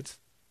 teenage kids.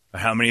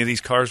 How many of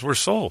these cars were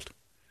sold?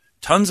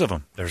 Tons of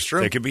them. That's true.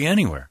 They could be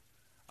anywhere.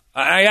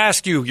 I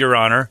ask you, Your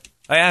Honor,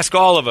 I ask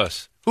all of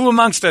us, who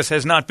amongst us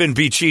has not been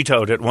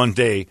be-Cheetoed at one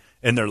day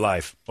in their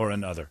life or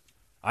another?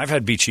 I've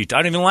had be-Cheeto. I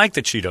don't even like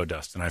the Cheeto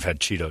dust, and I've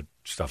had Cheeto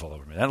stuff all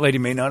over me. That lady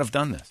may not have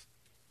done this.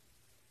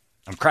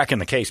 I'm cracking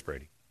the case,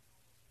 Brady.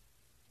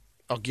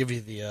 I'll give you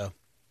the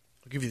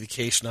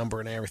case number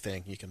and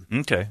everything. You can.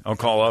 Okay. I'll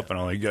call up,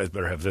 and you guys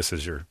better have this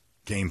as your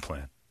game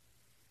plan.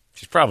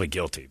 She's probably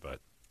guilty, but,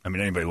 I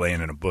mean, anybody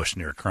laying in a bush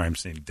near a crime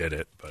scene did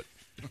it, but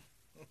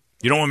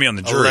you don't want me on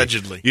the jury.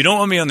 Allegedly. You don't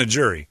want me on the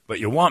jury, but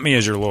you want me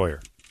as your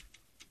lawyer.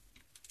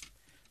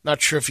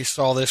 Not sure if you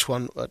saw this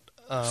one, but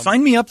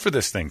Sign me up for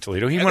this thing,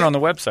 Toledo. He went on the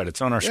website.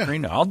 It's on our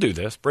screen now. I'll do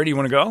this. Brady, you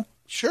want to go?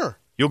 Sure.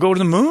 You'll go to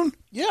the moon?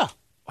 Yeah.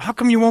 How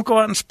come you won't go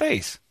out in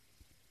space?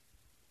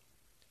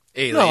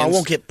 Aliens. No, I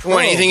won't get I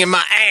want anything in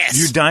my ass.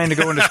 You dying to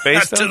go into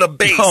space, though? To the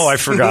base. Oh, I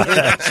forgot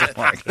that.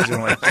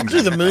 I'll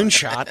do the moon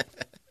shot.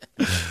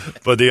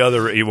 But the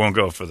other, you won't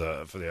go for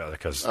the other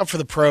because Up for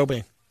the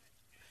probing.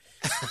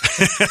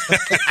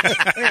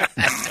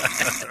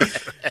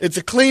 It's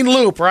a clean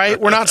loop, right?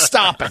 We're not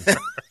stopping.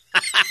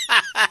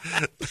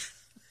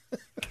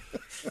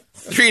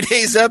 3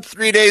 days up,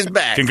 3 days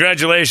back.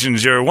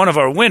 congratulations, you're one of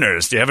our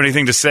winners. Do you have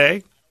anything to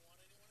say?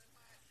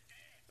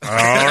 All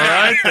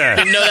right, then.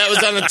 Didn't know that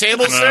was on the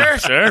table, sir?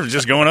 Sure,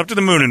 just going up to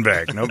the moon and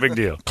back. No big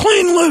deal.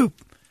 Clean loop.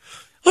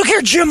 Look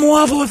here, Jim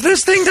Wobble. If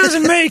this thing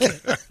doesn't make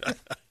it,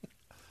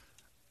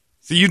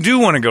 So you do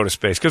want to go to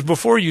space, because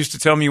before you used to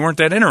tell me you weren't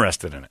that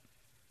interested in it.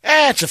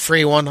 It's a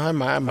free one.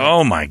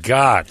 Oh, my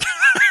God.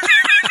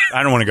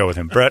 I don't want to go with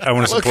him. Brett, I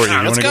want to support you.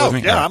 You want to go with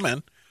me? Yeah, I'm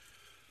in.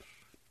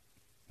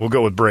 We'll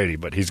go with Brady,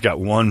 but he's got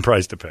one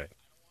price to pay.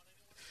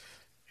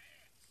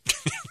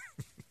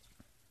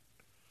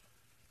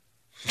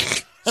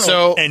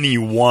 So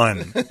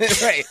anyone.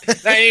 Right.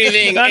 Not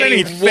anything. Not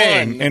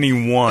anything.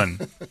 Anyone.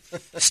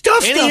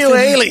 Any you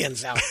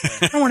aliens out there.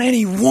 I don't want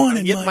anyone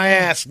in Get my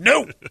ass.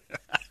 No.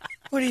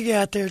 What do you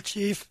got there,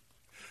 Chief?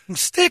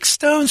 Sticks,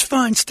 stones,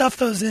 fine. Stuff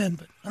those in,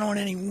 but I don't want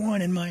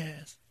anyone in my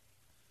ass.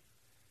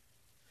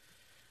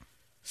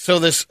 So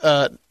this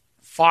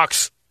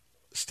Fox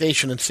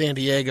station in San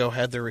Diego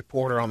had their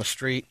reporter on the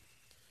street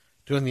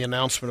doing the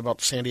announcement about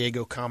the San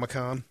Diego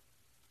Comic-Con.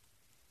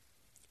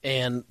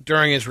 And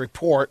during his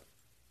report,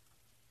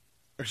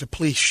 there's a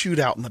police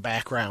shootout in the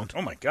background.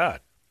 Oh, my God.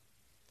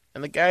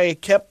 And the guy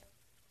kept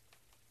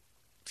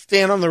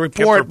staying on the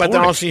report, but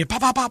then all of a sudden,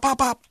 pop, pop, pop, pop,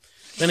 pop.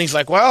 Then he's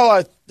like,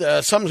 well,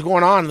 something's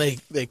going on.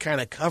 They kind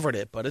of covered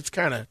it, but it's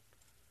kind of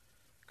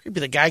creepy.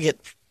 The guy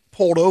gets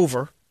pulled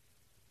over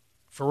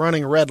for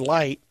running a red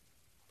light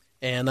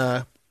and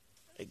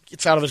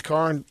gets out of his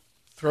car and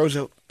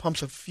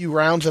pumps a few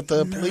rounds at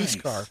the police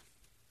car.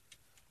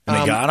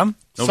 And they got him?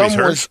 Nobody's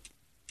hurt?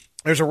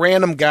 There's a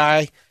random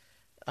guy,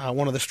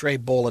 one of the stray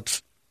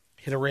bullets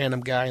hit a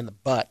random guy in the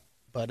butt,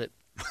 but it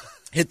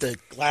hit the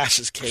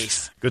glasses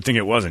case. Good thing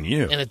it wasn't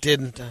you. And it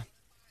didn't.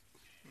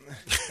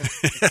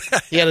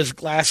 He had his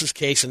glasses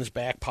case in his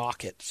back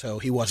pocket, so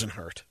he wasn't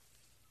hurt.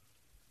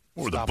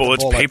 Were the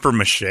bullets paper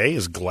mache?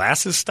 His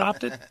glasses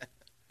stopped it?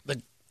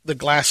 The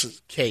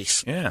glasses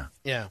case. Yeah.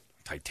 Yeah.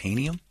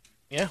 Titanium?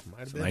 Yeah, might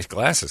have been. Nice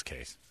glasses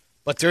case.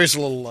 But there is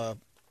a little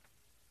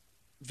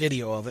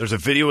video of it. There's a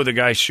video of the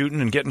guy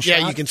shooting and getting shot?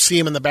 Yeah, you can see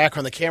him in the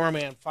background. The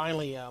cameraman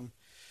finally,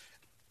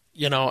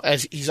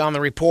 as he's on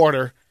the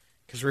reporter,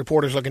 because the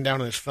reporter's looking down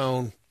on his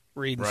phone,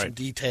 reading some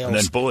details. And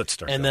then bullets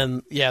start and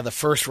going. then, the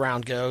first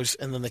round goes,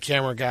 and then the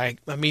camera guy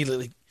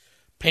immediately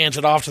pans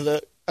it off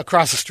to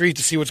across the street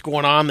to see what's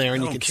going on there,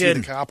 and you can see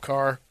the cop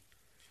car.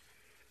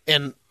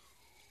 And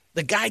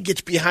the guy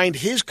gets behind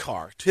his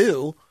car,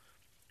 too.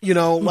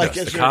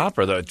 The cop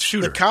or the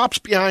shooter? The cop's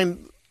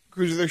behind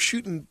Cruiser. They're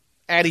shooting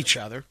at each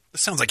other.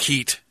 This sounds like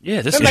Heat.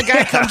 Yeah, then the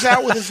guy comes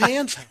out with his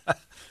hands out.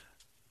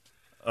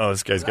 Oh,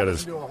 this guy's got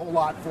his... do a whole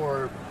lot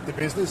for the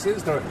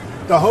businesses, the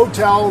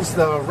hotels,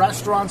 the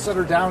restaurants that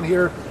are down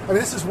here. I mean,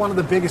 this is one of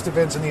the biggest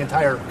events in the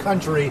entire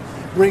country,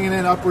 bringing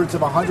in upwards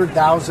of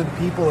 100,000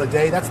 people a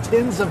day. That's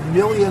tens of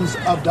millions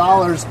of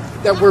dollars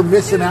that we're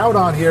missing out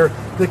on here.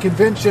 The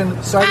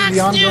convention, citing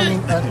the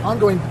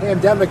ongoing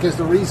pandemic as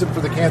the reason for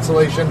the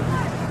cancellation.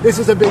 This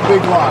is a big,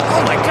 big loss.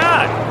 Oh, my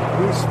God.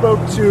 We spoke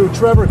to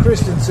Trevor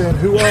Christensen,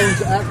 who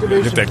owns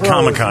Activation Get that Pros.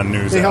 Comic-Con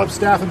news They out. help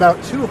staff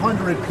about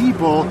 200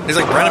 people. He's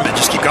like, Brenneman,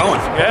 just keep going.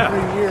 Yeah.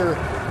 Every year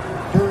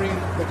during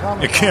the Comic-Con.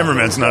 The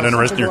cameraman's not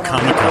interested in your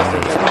Comic-Con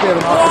news. I think they have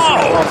an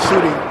officer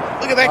shooting.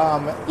 Look at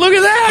that. Look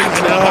at that.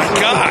 Oh,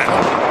 my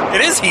God.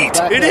 It is Heat.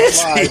 It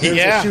is Heat. There's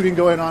yeah. a shooting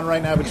going on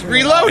right now.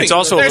 Reloading. It's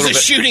also There's a little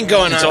bit, shooting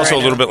going on. It's also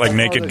right a little now. bit like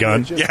Naked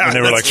Gun. Yeah, when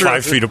they were like true.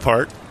 5 feet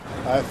apart.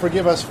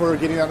 Forgive us for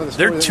getting out of the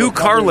story. They're two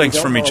car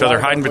lengths from each other,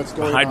 hiding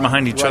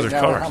behind each other's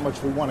cars. How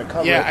much we want to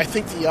cover. Yeah, I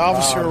think the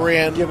officer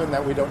ran. Given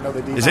that we don't know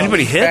the details. Is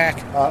anybody hit?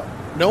 Back.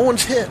 No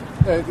one's hit.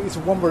 It's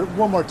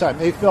one more time.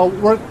 They fell.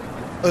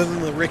 Other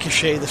than the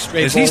ricochet, the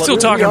stray Is he bullet. still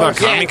talking about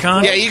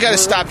Comic-Con? Yeah, you got to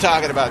stop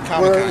talking about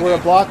Comic-Con. We're a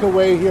block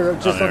away here,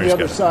 just on he's the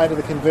other got it. side of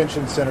the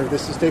convention center.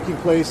 This is taking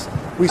place.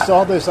 We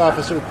saw this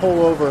officer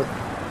pull over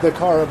the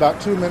car about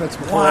 2 minutes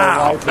before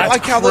Wow, our I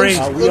like how those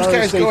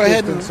guys go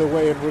ahead and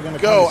away, and we're going to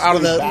go out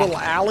of the little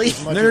alley.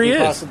 There he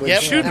is.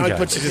 Yep. Shooting Now he guy.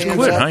 puts his He just hands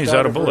quit, up. huh? He's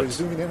out of bullets.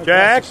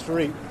 Jack, Jack,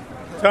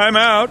 time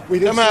out.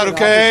 Come out,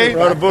 okay?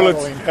 Out of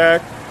bullets,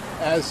 Jack.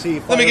 As he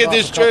Let me get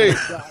this straight.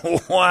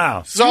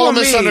 Wow. It's all a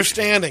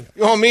misunderstanding.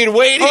 You want me to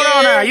wait here? Hold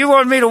on now. You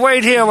want me to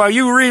wait here while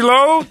you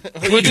reload?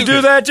 Would you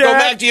do that, Jack? Go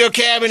back to your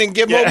cabin and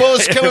get more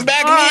bullets coming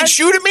back at me and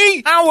shoot at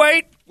me? I'll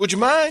wait. Would you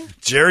mind?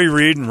 Jerry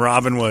Reed and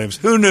Robin Williams.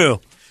 Who knew?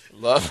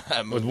 Love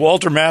that movie. With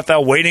Walter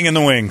Matthau waiting in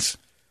the wings.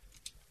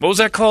 What was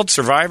that called?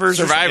 Survivors?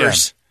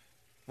 Survivors.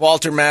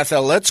 Walter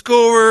Matthau. Let's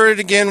go over it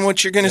again,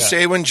 what you're going to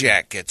say when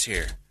Jack gets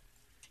here.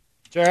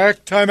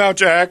 Jack, time out,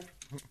 Jack.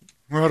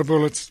 We're out of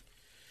bullets.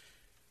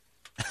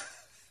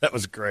 That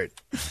was great.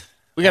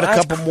 We got a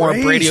couple more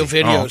radio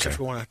videos if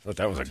we want to. Thought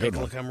that was a good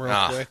one. Look at them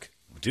real quick.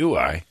 Do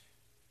I?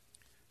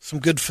 Some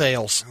good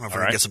fails. I don't know if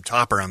I can get some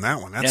topper on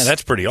that one.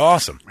 That's pretty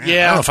awesome. Yeah.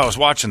 I don't know if I was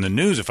watching the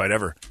news, if I'd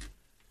ever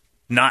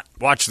not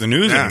watch the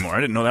news anymore.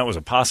 I didn't know that was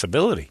a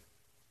possibility.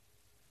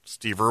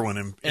 Steve Irwin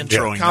and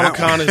introing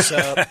Comic-Con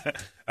that one.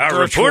 is Our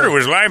reporter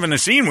was live in the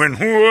scene when what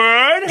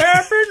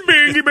happened?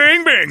 Bingy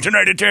bang bang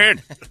tonight at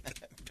 10.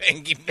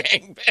 Bangy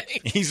bang bang.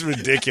 He's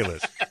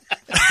ridiculous.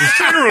 The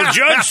federal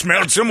judge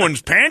smelled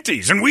someone's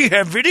panties, and we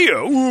have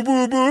video. Ooh,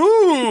 boo,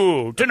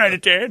 boo. Tonight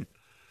at 10.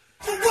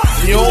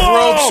 the old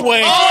rope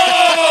swing.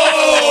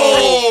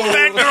 Oh!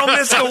 That girl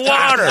missed the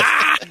water.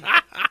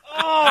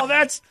 Oh,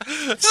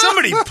 That's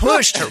somebody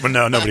pushed her. Well,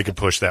 no, nobody could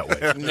push that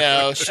way.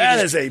 No, she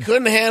That is a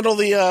couldn't handle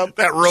the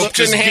that rope. couldn't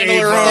Just handle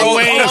gave her up. own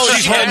weight. Oh,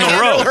 she's holding the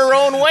rope. Her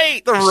own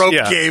weight. The rope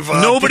Yeah. gave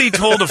up. Nobody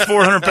told a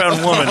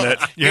 400-pound woman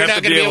that you You're have not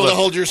to gonna be able to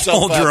hold yourself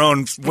hold up. your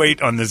own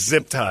weight on the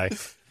zip tie.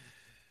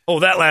 Oh,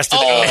 that lasted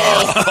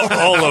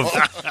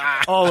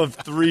all of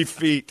 3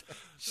 feet.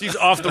 She's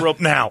off the rope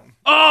now.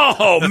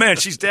 Oh man,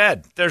 she's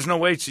dead. There's no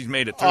way she's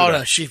made it through. Oh that.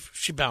 no, she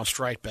bounced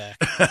right back.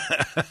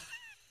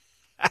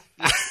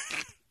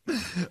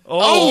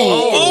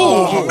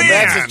 Oh, man.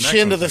 That's a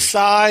chin to the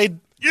side.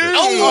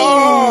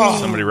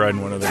 Somebody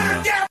riding one of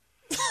them now.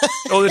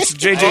 Oh, it's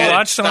JJ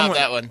Watt song. Stop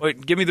that one.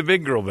 Wait, give me the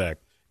big girl back.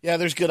 Yeah,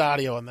 there's good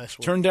audio on this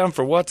one. Turn down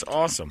for what's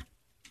awesome.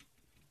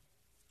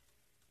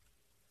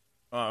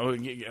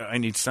 I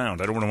need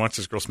sound. I don't want to watch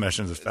this girl smash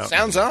into this fountain.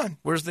 Sounds on.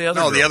 Where's the other?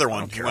 No, girl? the other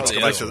one. Okay. Let's the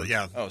go back other to one. the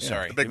yeah. Oh,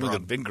 sorry. The big Give me girl.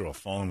 the big girl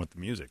falling with the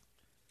music.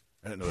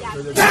 I didn't know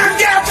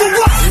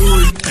that.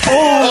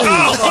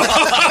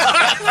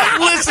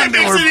 Listen,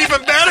 makes it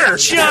even better.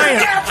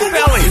 Giant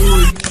belly.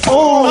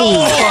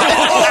 Oh,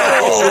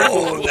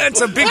 that's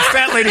a big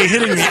fat lady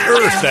hitting the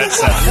earth. That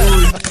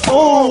sound.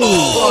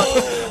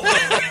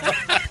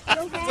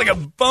 It's like a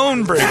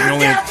bone breaking.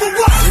 Only.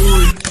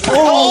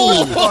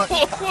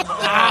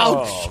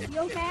 Ouch!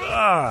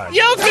 God.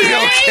 You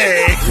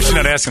okay? She's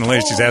not asking the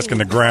lady. She's asking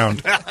the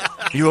ground.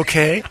 You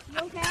okay?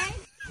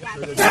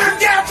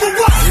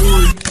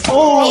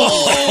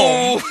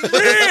 Oh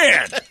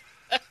man!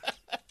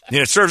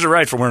 Yeah, it serves her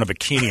right for wearing a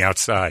bikini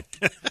outside.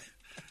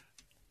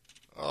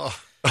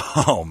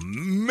 Oh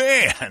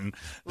man!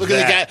 Look at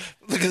the guy.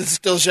 Look at the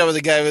still shot of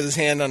the guy with his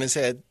hand on his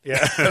head.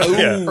 Yeah, Her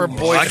Well, I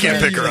boyfriend.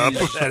 can't pick her up.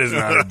 That is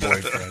not her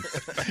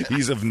boyfriend.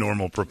 He's of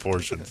normal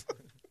proportions.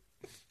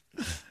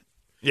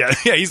 Yeah,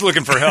 he's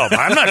looking for help.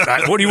 I'm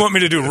not. What do you want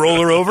me to do?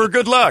 Roll her over?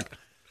 Good luck.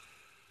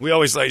 We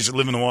always thought you should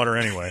live in the water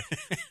anyway.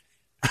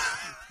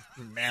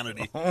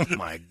 Humanity. Oh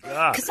my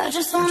God!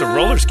 It's a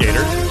roller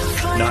skater,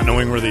 not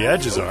knowing where the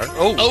edges are.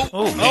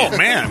 Oh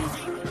man.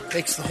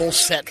 Takes the whole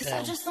set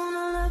down.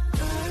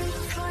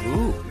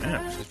 Ooh,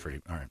 man, this is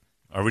pretty. All right.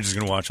 Are we just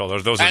going to watch all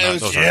those? Those are not.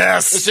 Those are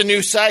Yes. It's a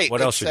new site.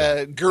 What else It's,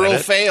 you got? Girl Is that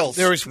it? Fails.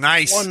 There was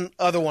Nice. one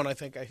other one I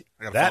think I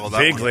gotta that follow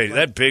big one. lady.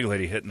 That big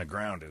lady hitting the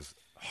ground is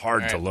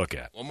hard to look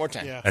at. One more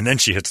time. Yeah. And then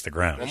she hits the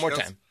ground. One more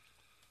time.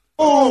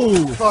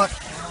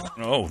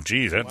 Oh,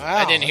 geez. That,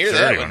 I didn't hear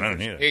Dirty that one. I one.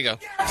 didn't either. Here you go.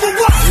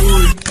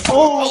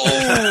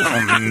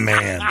 Oh,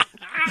 man.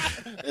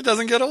 It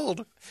doesn't get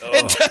old.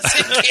 It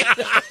doesn't get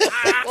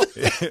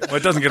Well,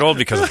 it doesn't get old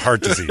because of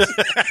heart disease.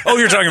 Oh,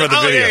 you're talking about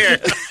the video.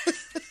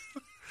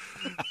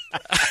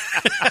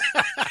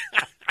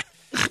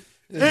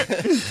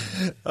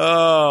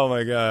 Oh,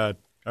 my God.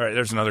 All right,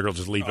 there's another girl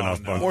just leaping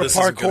off bunk. More This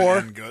isn't gonna parkour.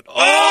 end good.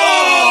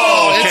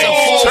 Oh, it's a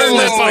full Turn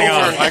this flip thing over.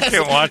 off. I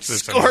can't watch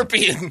this anymore.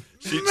 Scorpion.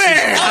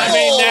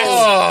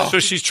 I mean, so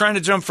she's trying to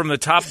jump from the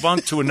top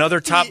bunk to another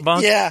top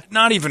bunk. Yeah.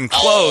 Not even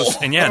close.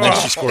 And yeah, and then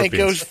she It scorpions.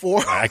 goes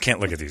forward. I can't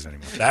look at these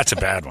anymore. That's a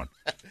bad one.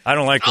 I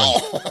don't like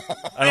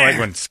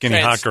when skinny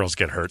hot girls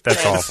get hurt.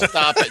 That's awful.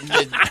 Stop it.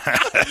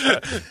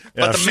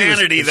 But the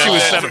manatee that she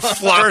was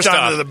flopped first onto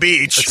off, the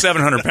beach. A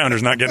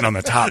 700-pounder's not getting on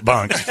the top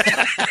bunk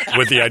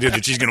with the idea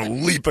that she's going to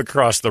leap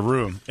across the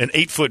room and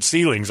 8-foot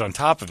ceilings on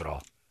top of it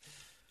all.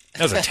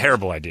 That was a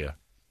terrible idea.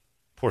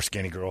 Poor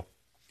skinny girl.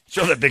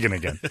 Show that big one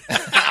again. All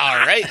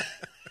right.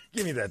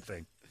 Give me that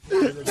thing. I'm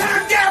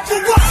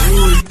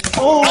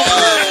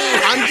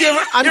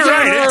You're giving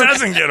right. her, It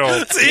doesn't get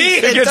old. See,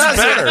 it gets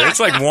doesn't. better. It's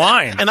like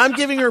wine. and I'm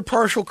giving her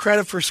partial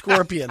credit for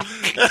Scorpion.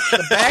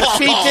 The back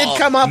feet did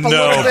come up a No,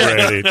 little bit.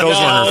 Brady. Those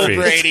weren't her feet.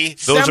 Brady.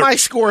 Those are-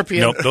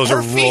 Semi-Scorpion. Nope, those Her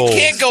are feet rolls.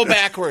 can't go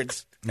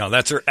backwards. No,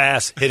 that's her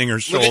ass hitting her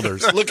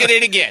shoulders. Look at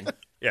it again.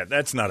 Yeah,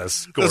 that's not a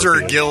scorpion. Those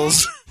are her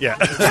gills. Yeah.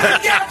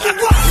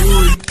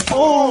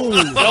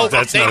 No,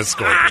 That's not a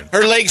scorpion.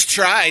 Her legs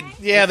tried.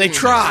 Yeah, they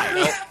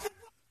tried.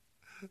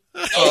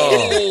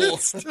 Oh.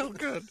 Still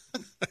good.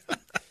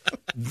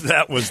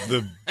 That was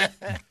the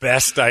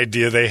best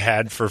idea they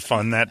had for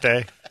fun that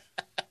day.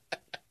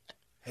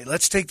 Hey,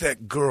 let's take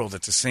that girl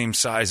that's the same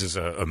size as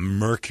a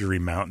Mercury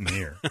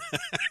Mountaineer.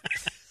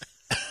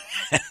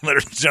 And let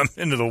her jump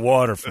into the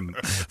water from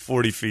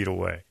 40 feet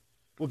away.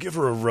 We'll give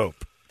her a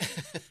rope.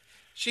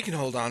 She can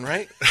hold on,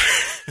 right?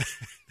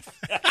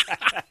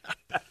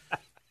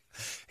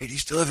 Hey, do you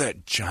still have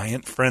that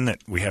giant friend that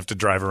we have to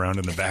drive around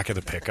in the back of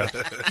the pickup?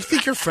 You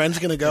think your friend's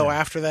going to go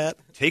after that?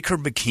 Take her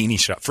bikini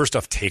shop. First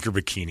off, take her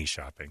bikini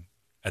shopping.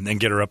 And then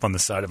get her up on the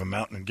side of a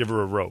mountain and give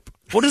her a rope.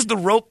 What is the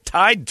rope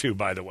tied to,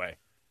 by the way?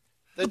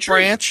 The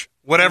Branch.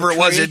 Whatever it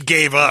was, it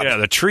gave up. Yeah,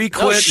 the tree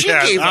quit. she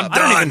gave up. I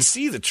don't even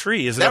see the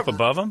tree. Is it up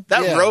above them?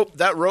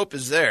 That rope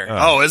is there.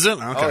 Oh, is it?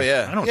 Okay. Oh,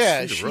 yeah. I don't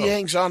Yeah, see the she rope.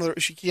 hangs on.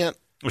 She can't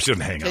We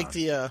shouldn't hang take on.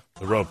 the.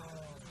 The rope.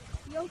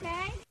 You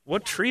okay?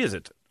 What tree is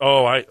it?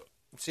 Oh,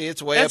 See,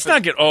 it's way That's up.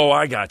 not good. Oh,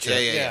 I got you.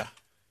 Yeah.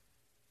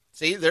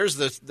 See, there's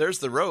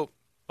the rope.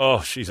 Oh,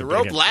 she's The a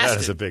rope big one. lasted.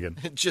 That is a big one.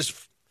 It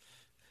just.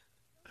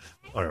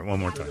 All right, one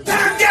more time.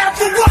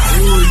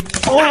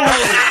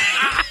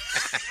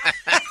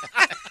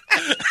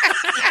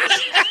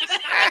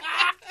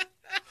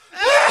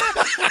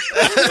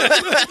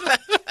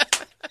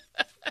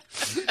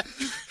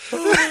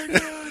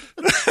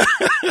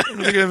 I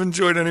don't think I've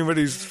enjoyed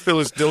anybody's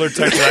Phyllis Diller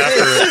type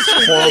laughter at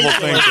horrible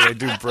things that I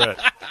do, Brett.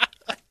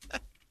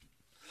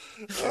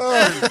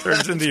 It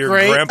turns into your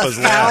grandpa's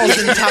laugh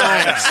 1,000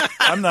 times.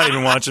 I'm not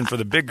even watching for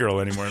the big girl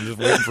anymore. I'm just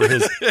waiting for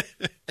his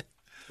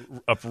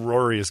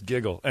uproarious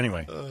giggle.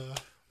 Anyway,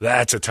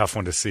 that's a tough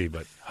one to see,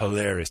 but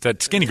hilarious.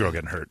 That skinny girl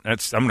getting hurt. I'm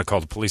going to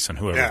call the police on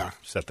whoever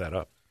set that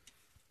up.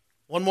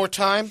 One more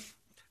time.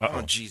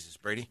 Oh, Jesus,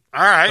 Brady.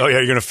 All right. Oh, yeah,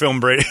 you're going to film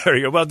Brady?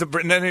 Well,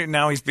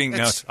 now he's being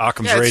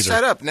Occam's razor. It's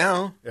set up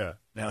now. Yeah.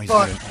 Now he's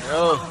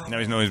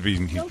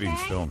being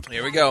filmed.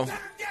 Here we go.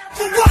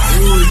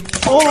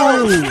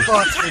 Oh,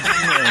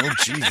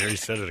 geez, there he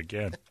said it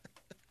again.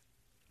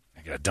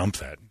 I got to dump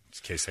that in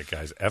case that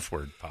guy's F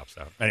word pops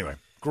out. Anyway,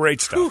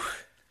 great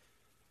stuff.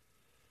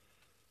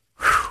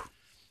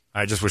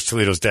 I just wish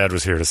Toledo's dad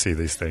was here to see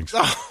these things.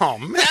 Oh,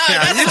 man.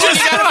 You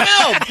just got to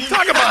film.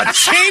 Talk about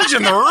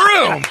changing the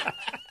room.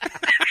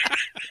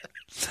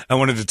 I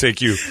wanted to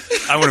take you.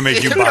 I want to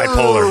make you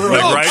bipolar.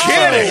 No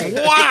kidding.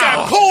 Wow. It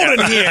got cold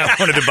in here. I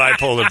wanted to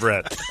bipolar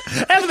Brett.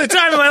 Having the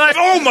time of my life.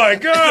 Oh, my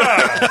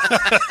God.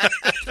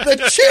 The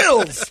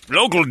chills.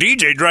 Local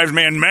DJ drives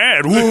man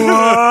mad.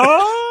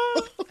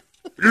 What?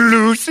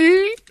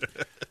 Lucy?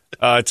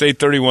 It's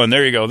 8:31.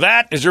 There you go.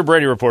 That is your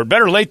Brady Report.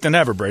 Better late than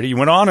ever, Brady. You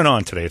went on and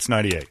on today. It's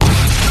 98.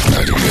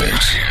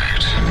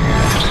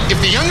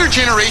 If the younger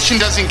generation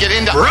doesn't get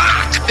into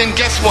rock, then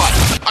guess what?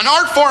 An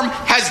art form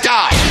has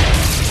died.